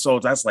couple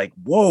episodes. I was like,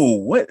 "Whoa,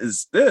 what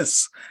is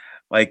this?"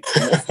 Like,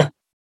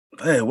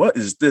 hey, what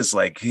is this?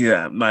 Like,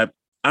 yeah,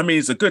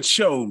 it's a good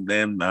show,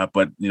 man.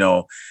 But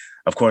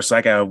of course,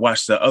 I gotta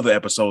watch the other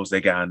episodes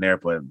they got in there.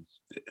 But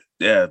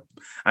yeah,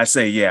 I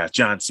say,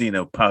 John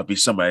Cena would probably be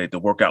somebody to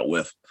work out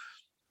with.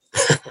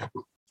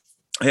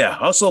 Yeah,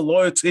 also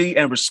loyalty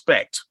and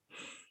respect.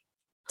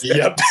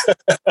 Yep.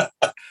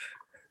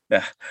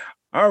 Yeah.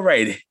 All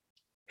right.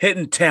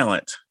 Hidden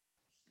talent.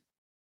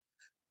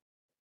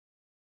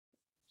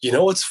 You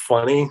know what's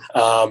funny?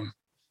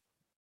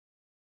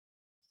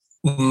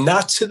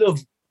 Not to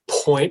the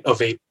point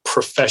of a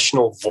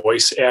professional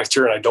voice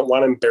actor, and I don't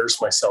want to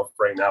embarrass myself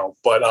right now,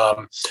 but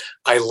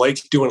I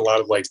like doing a lot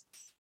of like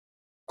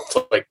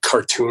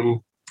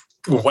cartoon,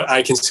 what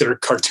I consider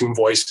cartoon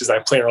voices. I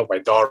play around with my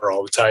daughter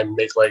all the time,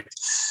 make like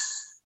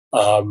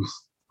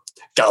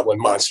goblin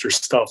monster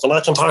stuff, and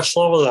I can talk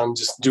slower and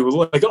just do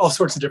like all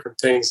sorts of different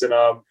things. And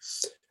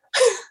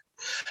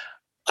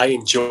I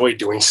enjoy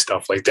doing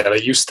stuff like that. I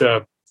used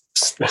to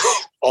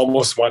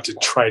almost want to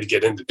try to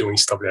get into doing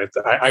stuff that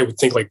I would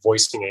think like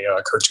voicing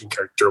a cartoon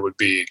character would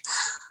be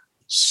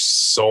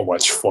so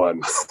much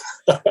fun.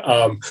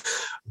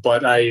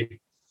 But I'm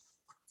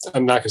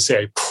not going to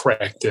say I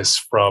practice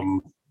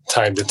from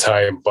time to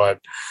time, but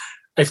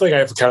I feel like I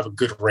have kind of a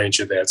good range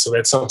of that. So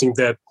that's something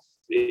that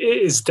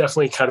is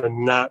definitely kind of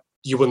not,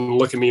 you wouldn't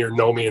look at me or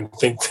know me and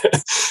think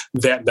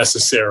that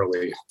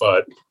necessarily,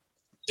 but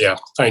yeah,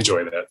 I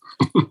enjoy that.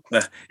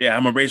 Yeah,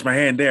 I'm gonna raise my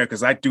hand there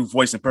because I do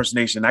voice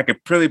impersonation. I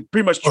could pretty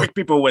much trick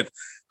people with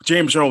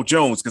James Earl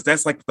Jones because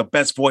that's like the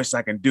best voice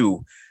I can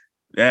do.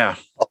 Yeah.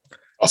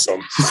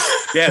 Awesome.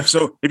 Yeah.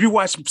 So if you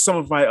watch some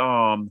of my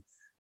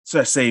so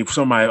let's say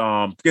some of my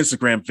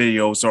Instagram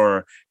videos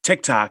or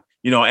TikTok,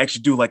 I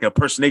actually do like a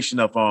impersonation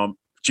of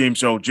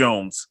James Earl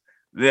Jones.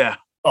 Yeah.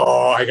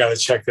 Oh, I gotta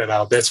check that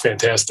out. That's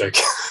fantastic.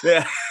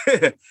 Yeah.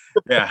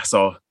 Yeah.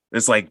 So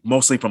it's like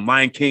mostly from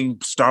Lion King,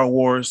 Star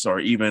Wars, or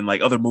even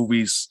like other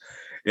movies.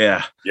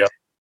 Yeah. Yeah.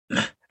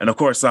 And of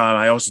course,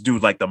 I also do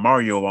like the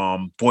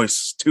Mario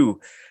voice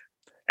too.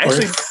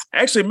 Actually, I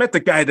actually met the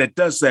guy that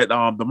does that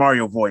the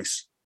Mario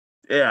voice.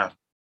 Yeah.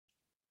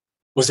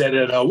 Was that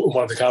at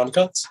one of the Comic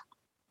Cons?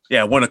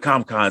 Yeah, one of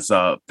Comic Cons.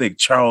 I think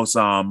Charles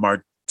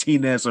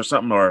Martinez or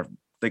something, or I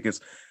think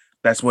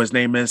that's what his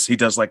name is. He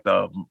does like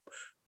the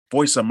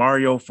voice of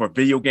Mario for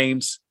video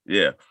games.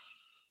 Yeah.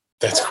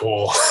 That's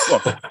cool.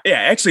 Well,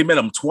 yeah, I actually met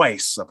him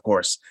twice, of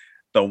course.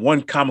 The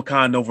one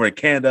Comic-Con over in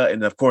Canada,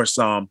 and of course,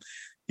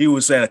 he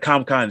was at a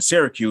Comic-Con in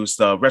Syracuse,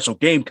 the Retro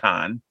Game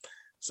Con.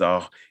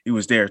 So he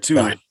was there too.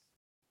 Right.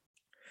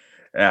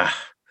 Yeah.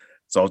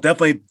 So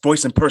definitely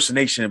voice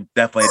impersonation.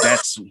 Definitely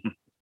that's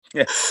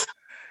yeah.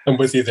 I'm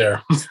with you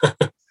there.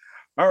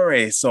 All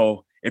right.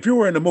 So if you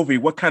were in a movie,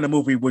 what kind of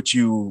movie would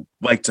you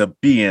like to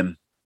be in?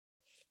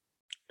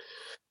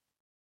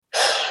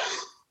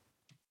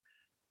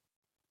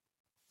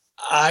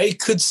 I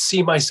could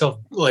see myself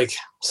like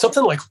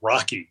something like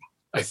Rocky.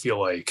 I feel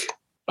like,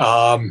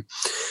 I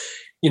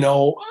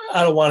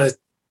don't want to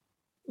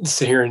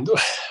sit here and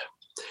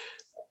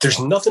there's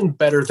nothing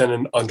better than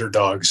an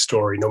underdog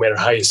story, no matter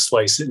how you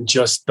slice it, and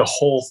just the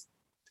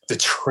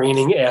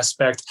training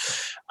aspect.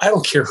 I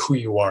don't care who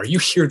you are. You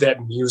hear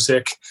that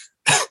music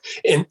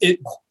and it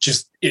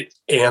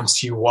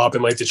amps you up,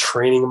 and like the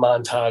training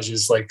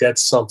montages, like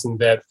that's something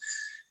that,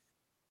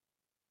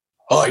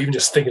 even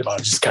just thinking about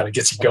it just kind of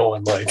gets you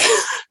going. Like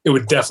it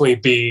would definitely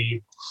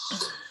be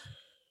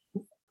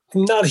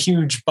not a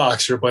huge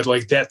boxer, but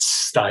like that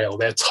style,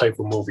 that type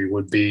of movie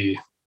would be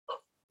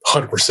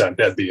 100%.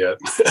 That'd be it.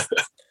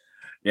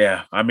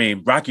 Yeah. I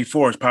mean, Rocky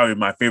 4 is probably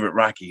my favorite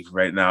Rocky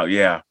right now.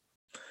 Yeah.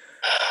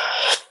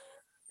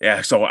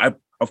 Yeah. So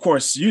of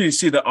course, you didn't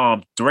see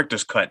the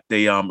director's cut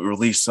they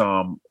released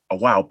a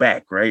while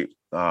back, right?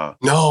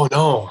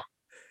 No.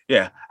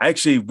 Yeah, I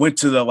actually went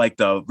to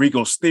the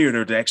Regal's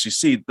Theater to actually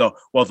see the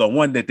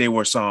one that they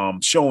were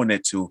showing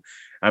it to.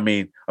 I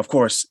mean, of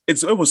course,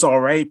 it was all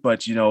right,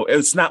 but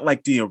it's not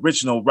like the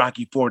original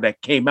Rocky 4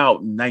 that came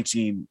out in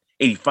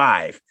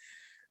 1985.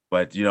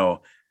 But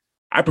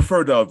I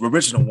prefer the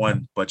original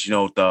one. But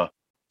the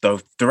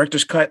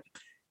director's cut,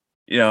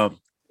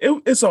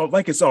 it's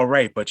all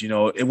right, but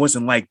it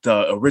wasn't like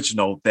the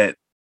original that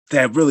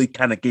really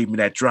kind of gave me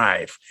that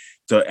drive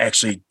to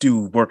actually do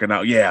working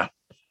out. Yeah.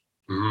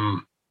 Mm-hmm.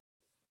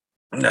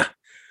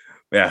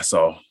 Yeah,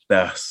 so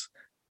that's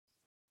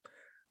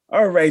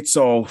all right.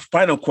 So,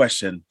 final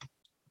question: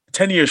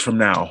 10 years from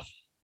now,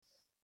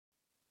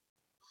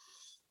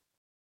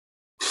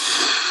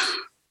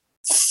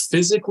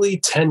 physically,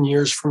 10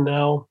 years from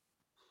now,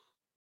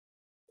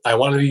 I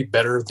want to be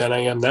better than I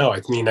am now.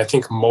 I mean, I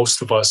think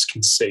most of us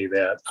can say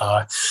that.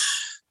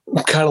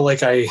 Kind of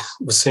like I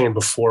was saying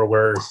before,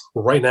 where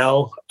right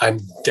now I'm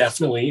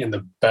definitely in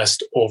the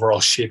best overall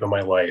shape of my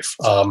life.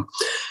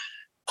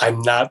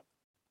 I'm not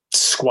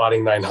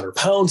squatting 900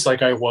 pounds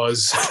like I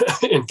was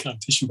in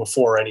competition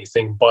before or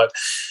anything, but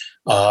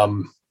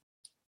I'm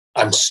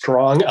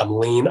strong, I'm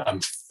lean, I'm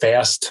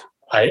fast.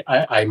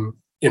 I'm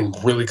in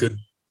really good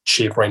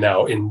shape right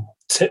now. In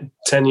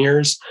 10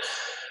 years,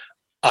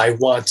 I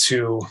want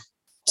to,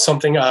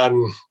 something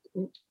on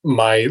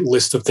my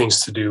list of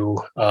things to do.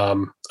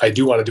 I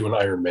do want to do an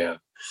Ironman.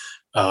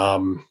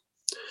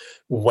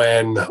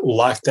 When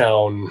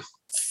lockdown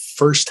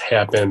first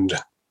happened,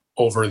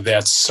 over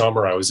that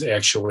summer, I was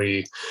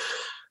actually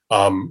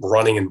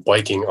running and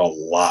biking a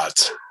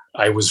lot.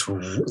 I was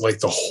like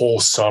the whole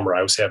summer,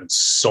 I was having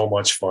so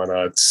much fun.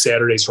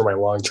 Saturdays were my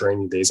long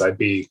training days. I'd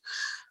be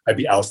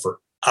out for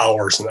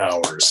hours and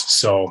hours.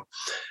 So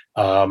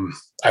I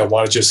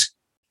want to just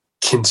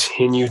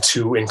continue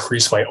to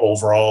increase my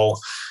overall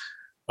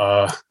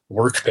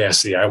work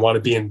capacity. I want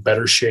to be in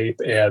better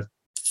shape at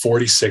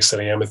 46 than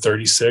I am at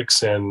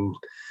 36. And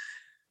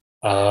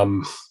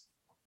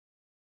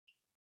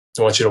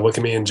I want you to look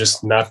at me and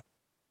just not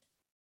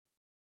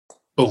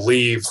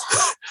believe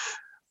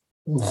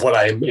what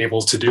I'm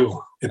able to do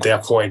at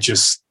that point.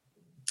 Just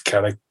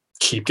kind of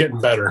keep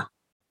getting better.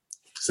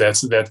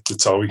 That's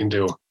all we can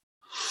do.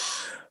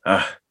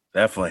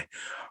 Definitely.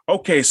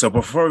 Okay, so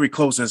before we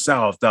close this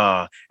out,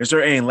 is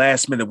there any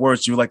last minute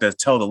words you'd like to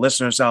tell the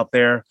listeners out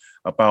there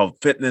about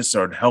fitness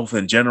or health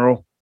in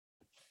general?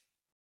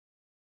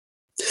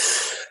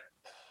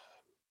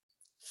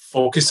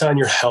 Focus on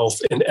your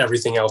health and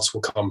everything else will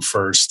come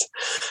first.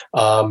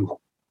 The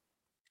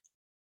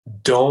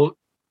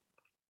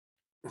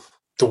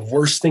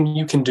worst thing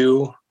you can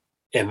do,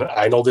 and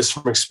I know this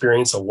from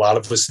experience, a lot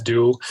of us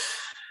do,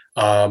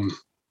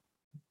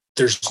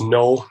 there's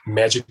no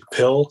magic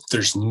pill.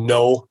 There's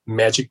no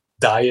magic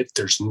diet.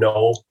 There's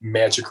no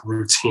magic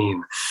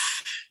routine.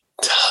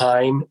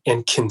 Time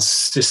and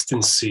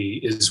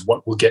consistency is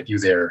what will get you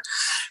there.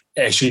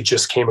 Actually,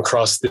 just came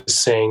across this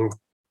saying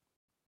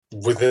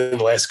within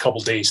the last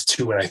couple of days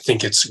too, and I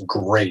think it's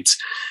great.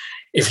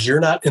 If you're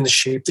not in the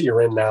shape that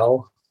you're in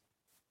now,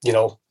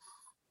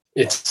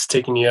 it's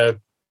taking you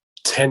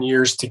 10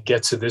 years to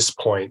get to this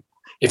point.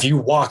 If you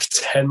walk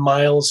 10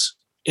 miles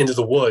into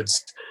the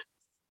woods,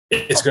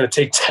 it's going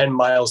to take 10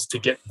 miles to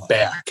get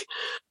back.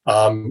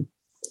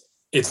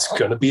 It's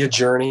going to be a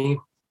journey.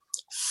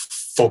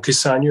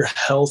 Focus on your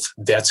health.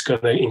 That's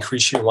going to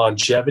increase your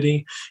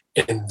longevity,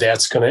 and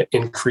that's going to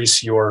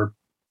increase your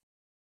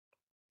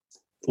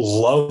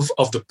love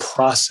of the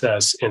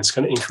process, and it's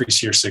going to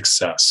increase your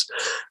success.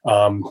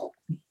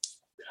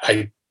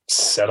 I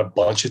said a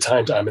bunch of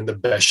times, I'm in the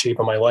best shape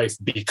of my life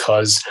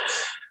because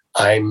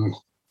I'm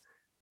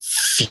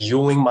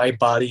fueling my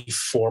body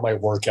for my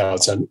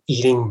workouts. I'm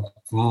eating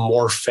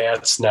more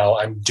fats now.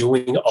 I'm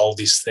doing all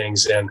these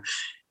things. And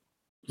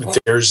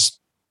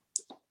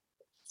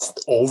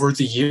over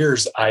the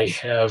years, I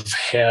have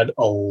had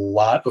a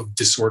lot of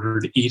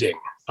disordered eating.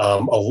 A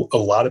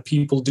lot of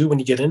people do when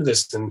you get into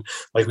this. And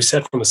like we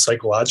said, from the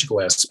psychological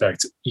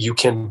aspect, you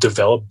can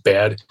develop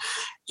bad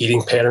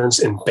eating patterns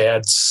and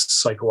bad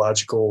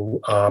psychological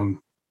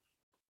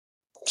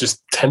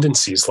just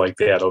tendencies like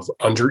that of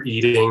under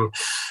eating,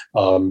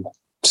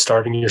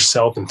 starving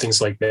yourself and things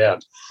like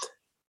that.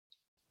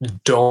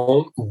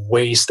 Don't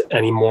waste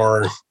any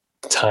more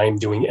time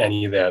doing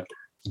any of that.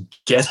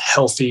 Get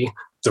healthy.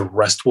 The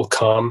rest will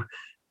come,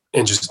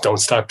 and just don't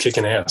stop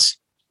kicking ass.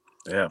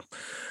 Yeah.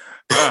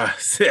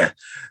 Yeah,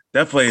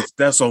 definitely.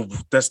 That's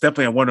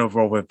definitely a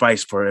wonderful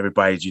advice for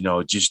everybody.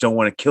 Just don't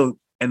want to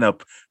end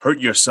up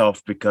hurting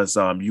yourself because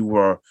you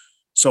were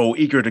so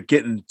eager to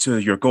get into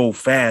your goal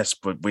fast,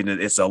 but when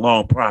it's a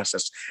long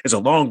process, it's a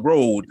long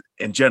road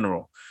in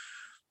general.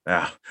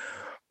 Yeah.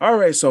 All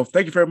right. So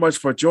thank you very much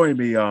for joining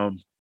me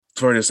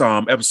for this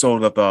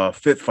episode of the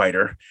Fit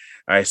Fighter.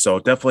 All right. So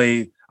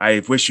definitely,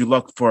 I wish you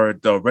luck for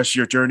the rest of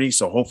your journey.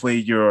 So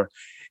hopefully you're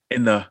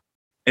in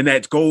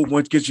that goal.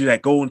 Once gets you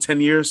that goal in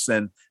 10 years,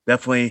 then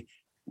definitely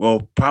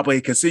we'll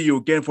probably can see you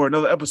again for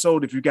another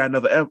episode if you got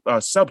another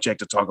subject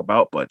to talk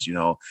about. But,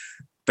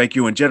 thank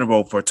you in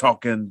general for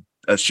talking,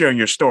 sharing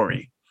your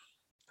story.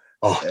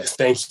 Oh,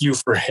 thank you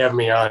for having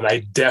me on. I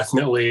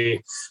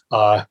definitely,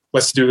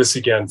 let's do this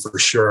again for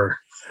sure.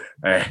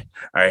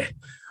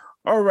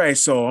 All right.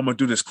 So I'm going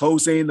to do this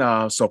closing.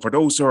 So for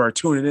those who are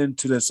tuning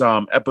into this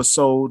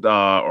episode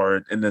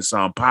or in this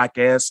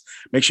podcast,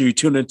 make sure you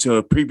tune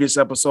into previous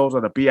episodes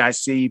on the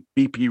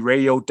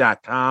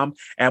BICBPradio.com,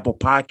 Apple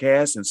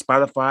Podcasts, and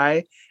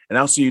Spotify. And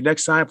I'll see you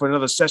next time for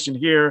another session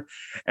here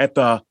at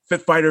the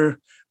Fit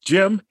Fighter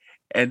Gym.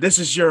 And this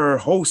is your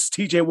host,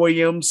 TJ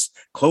Williams,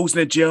 closing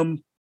the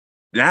gym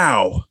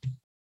now.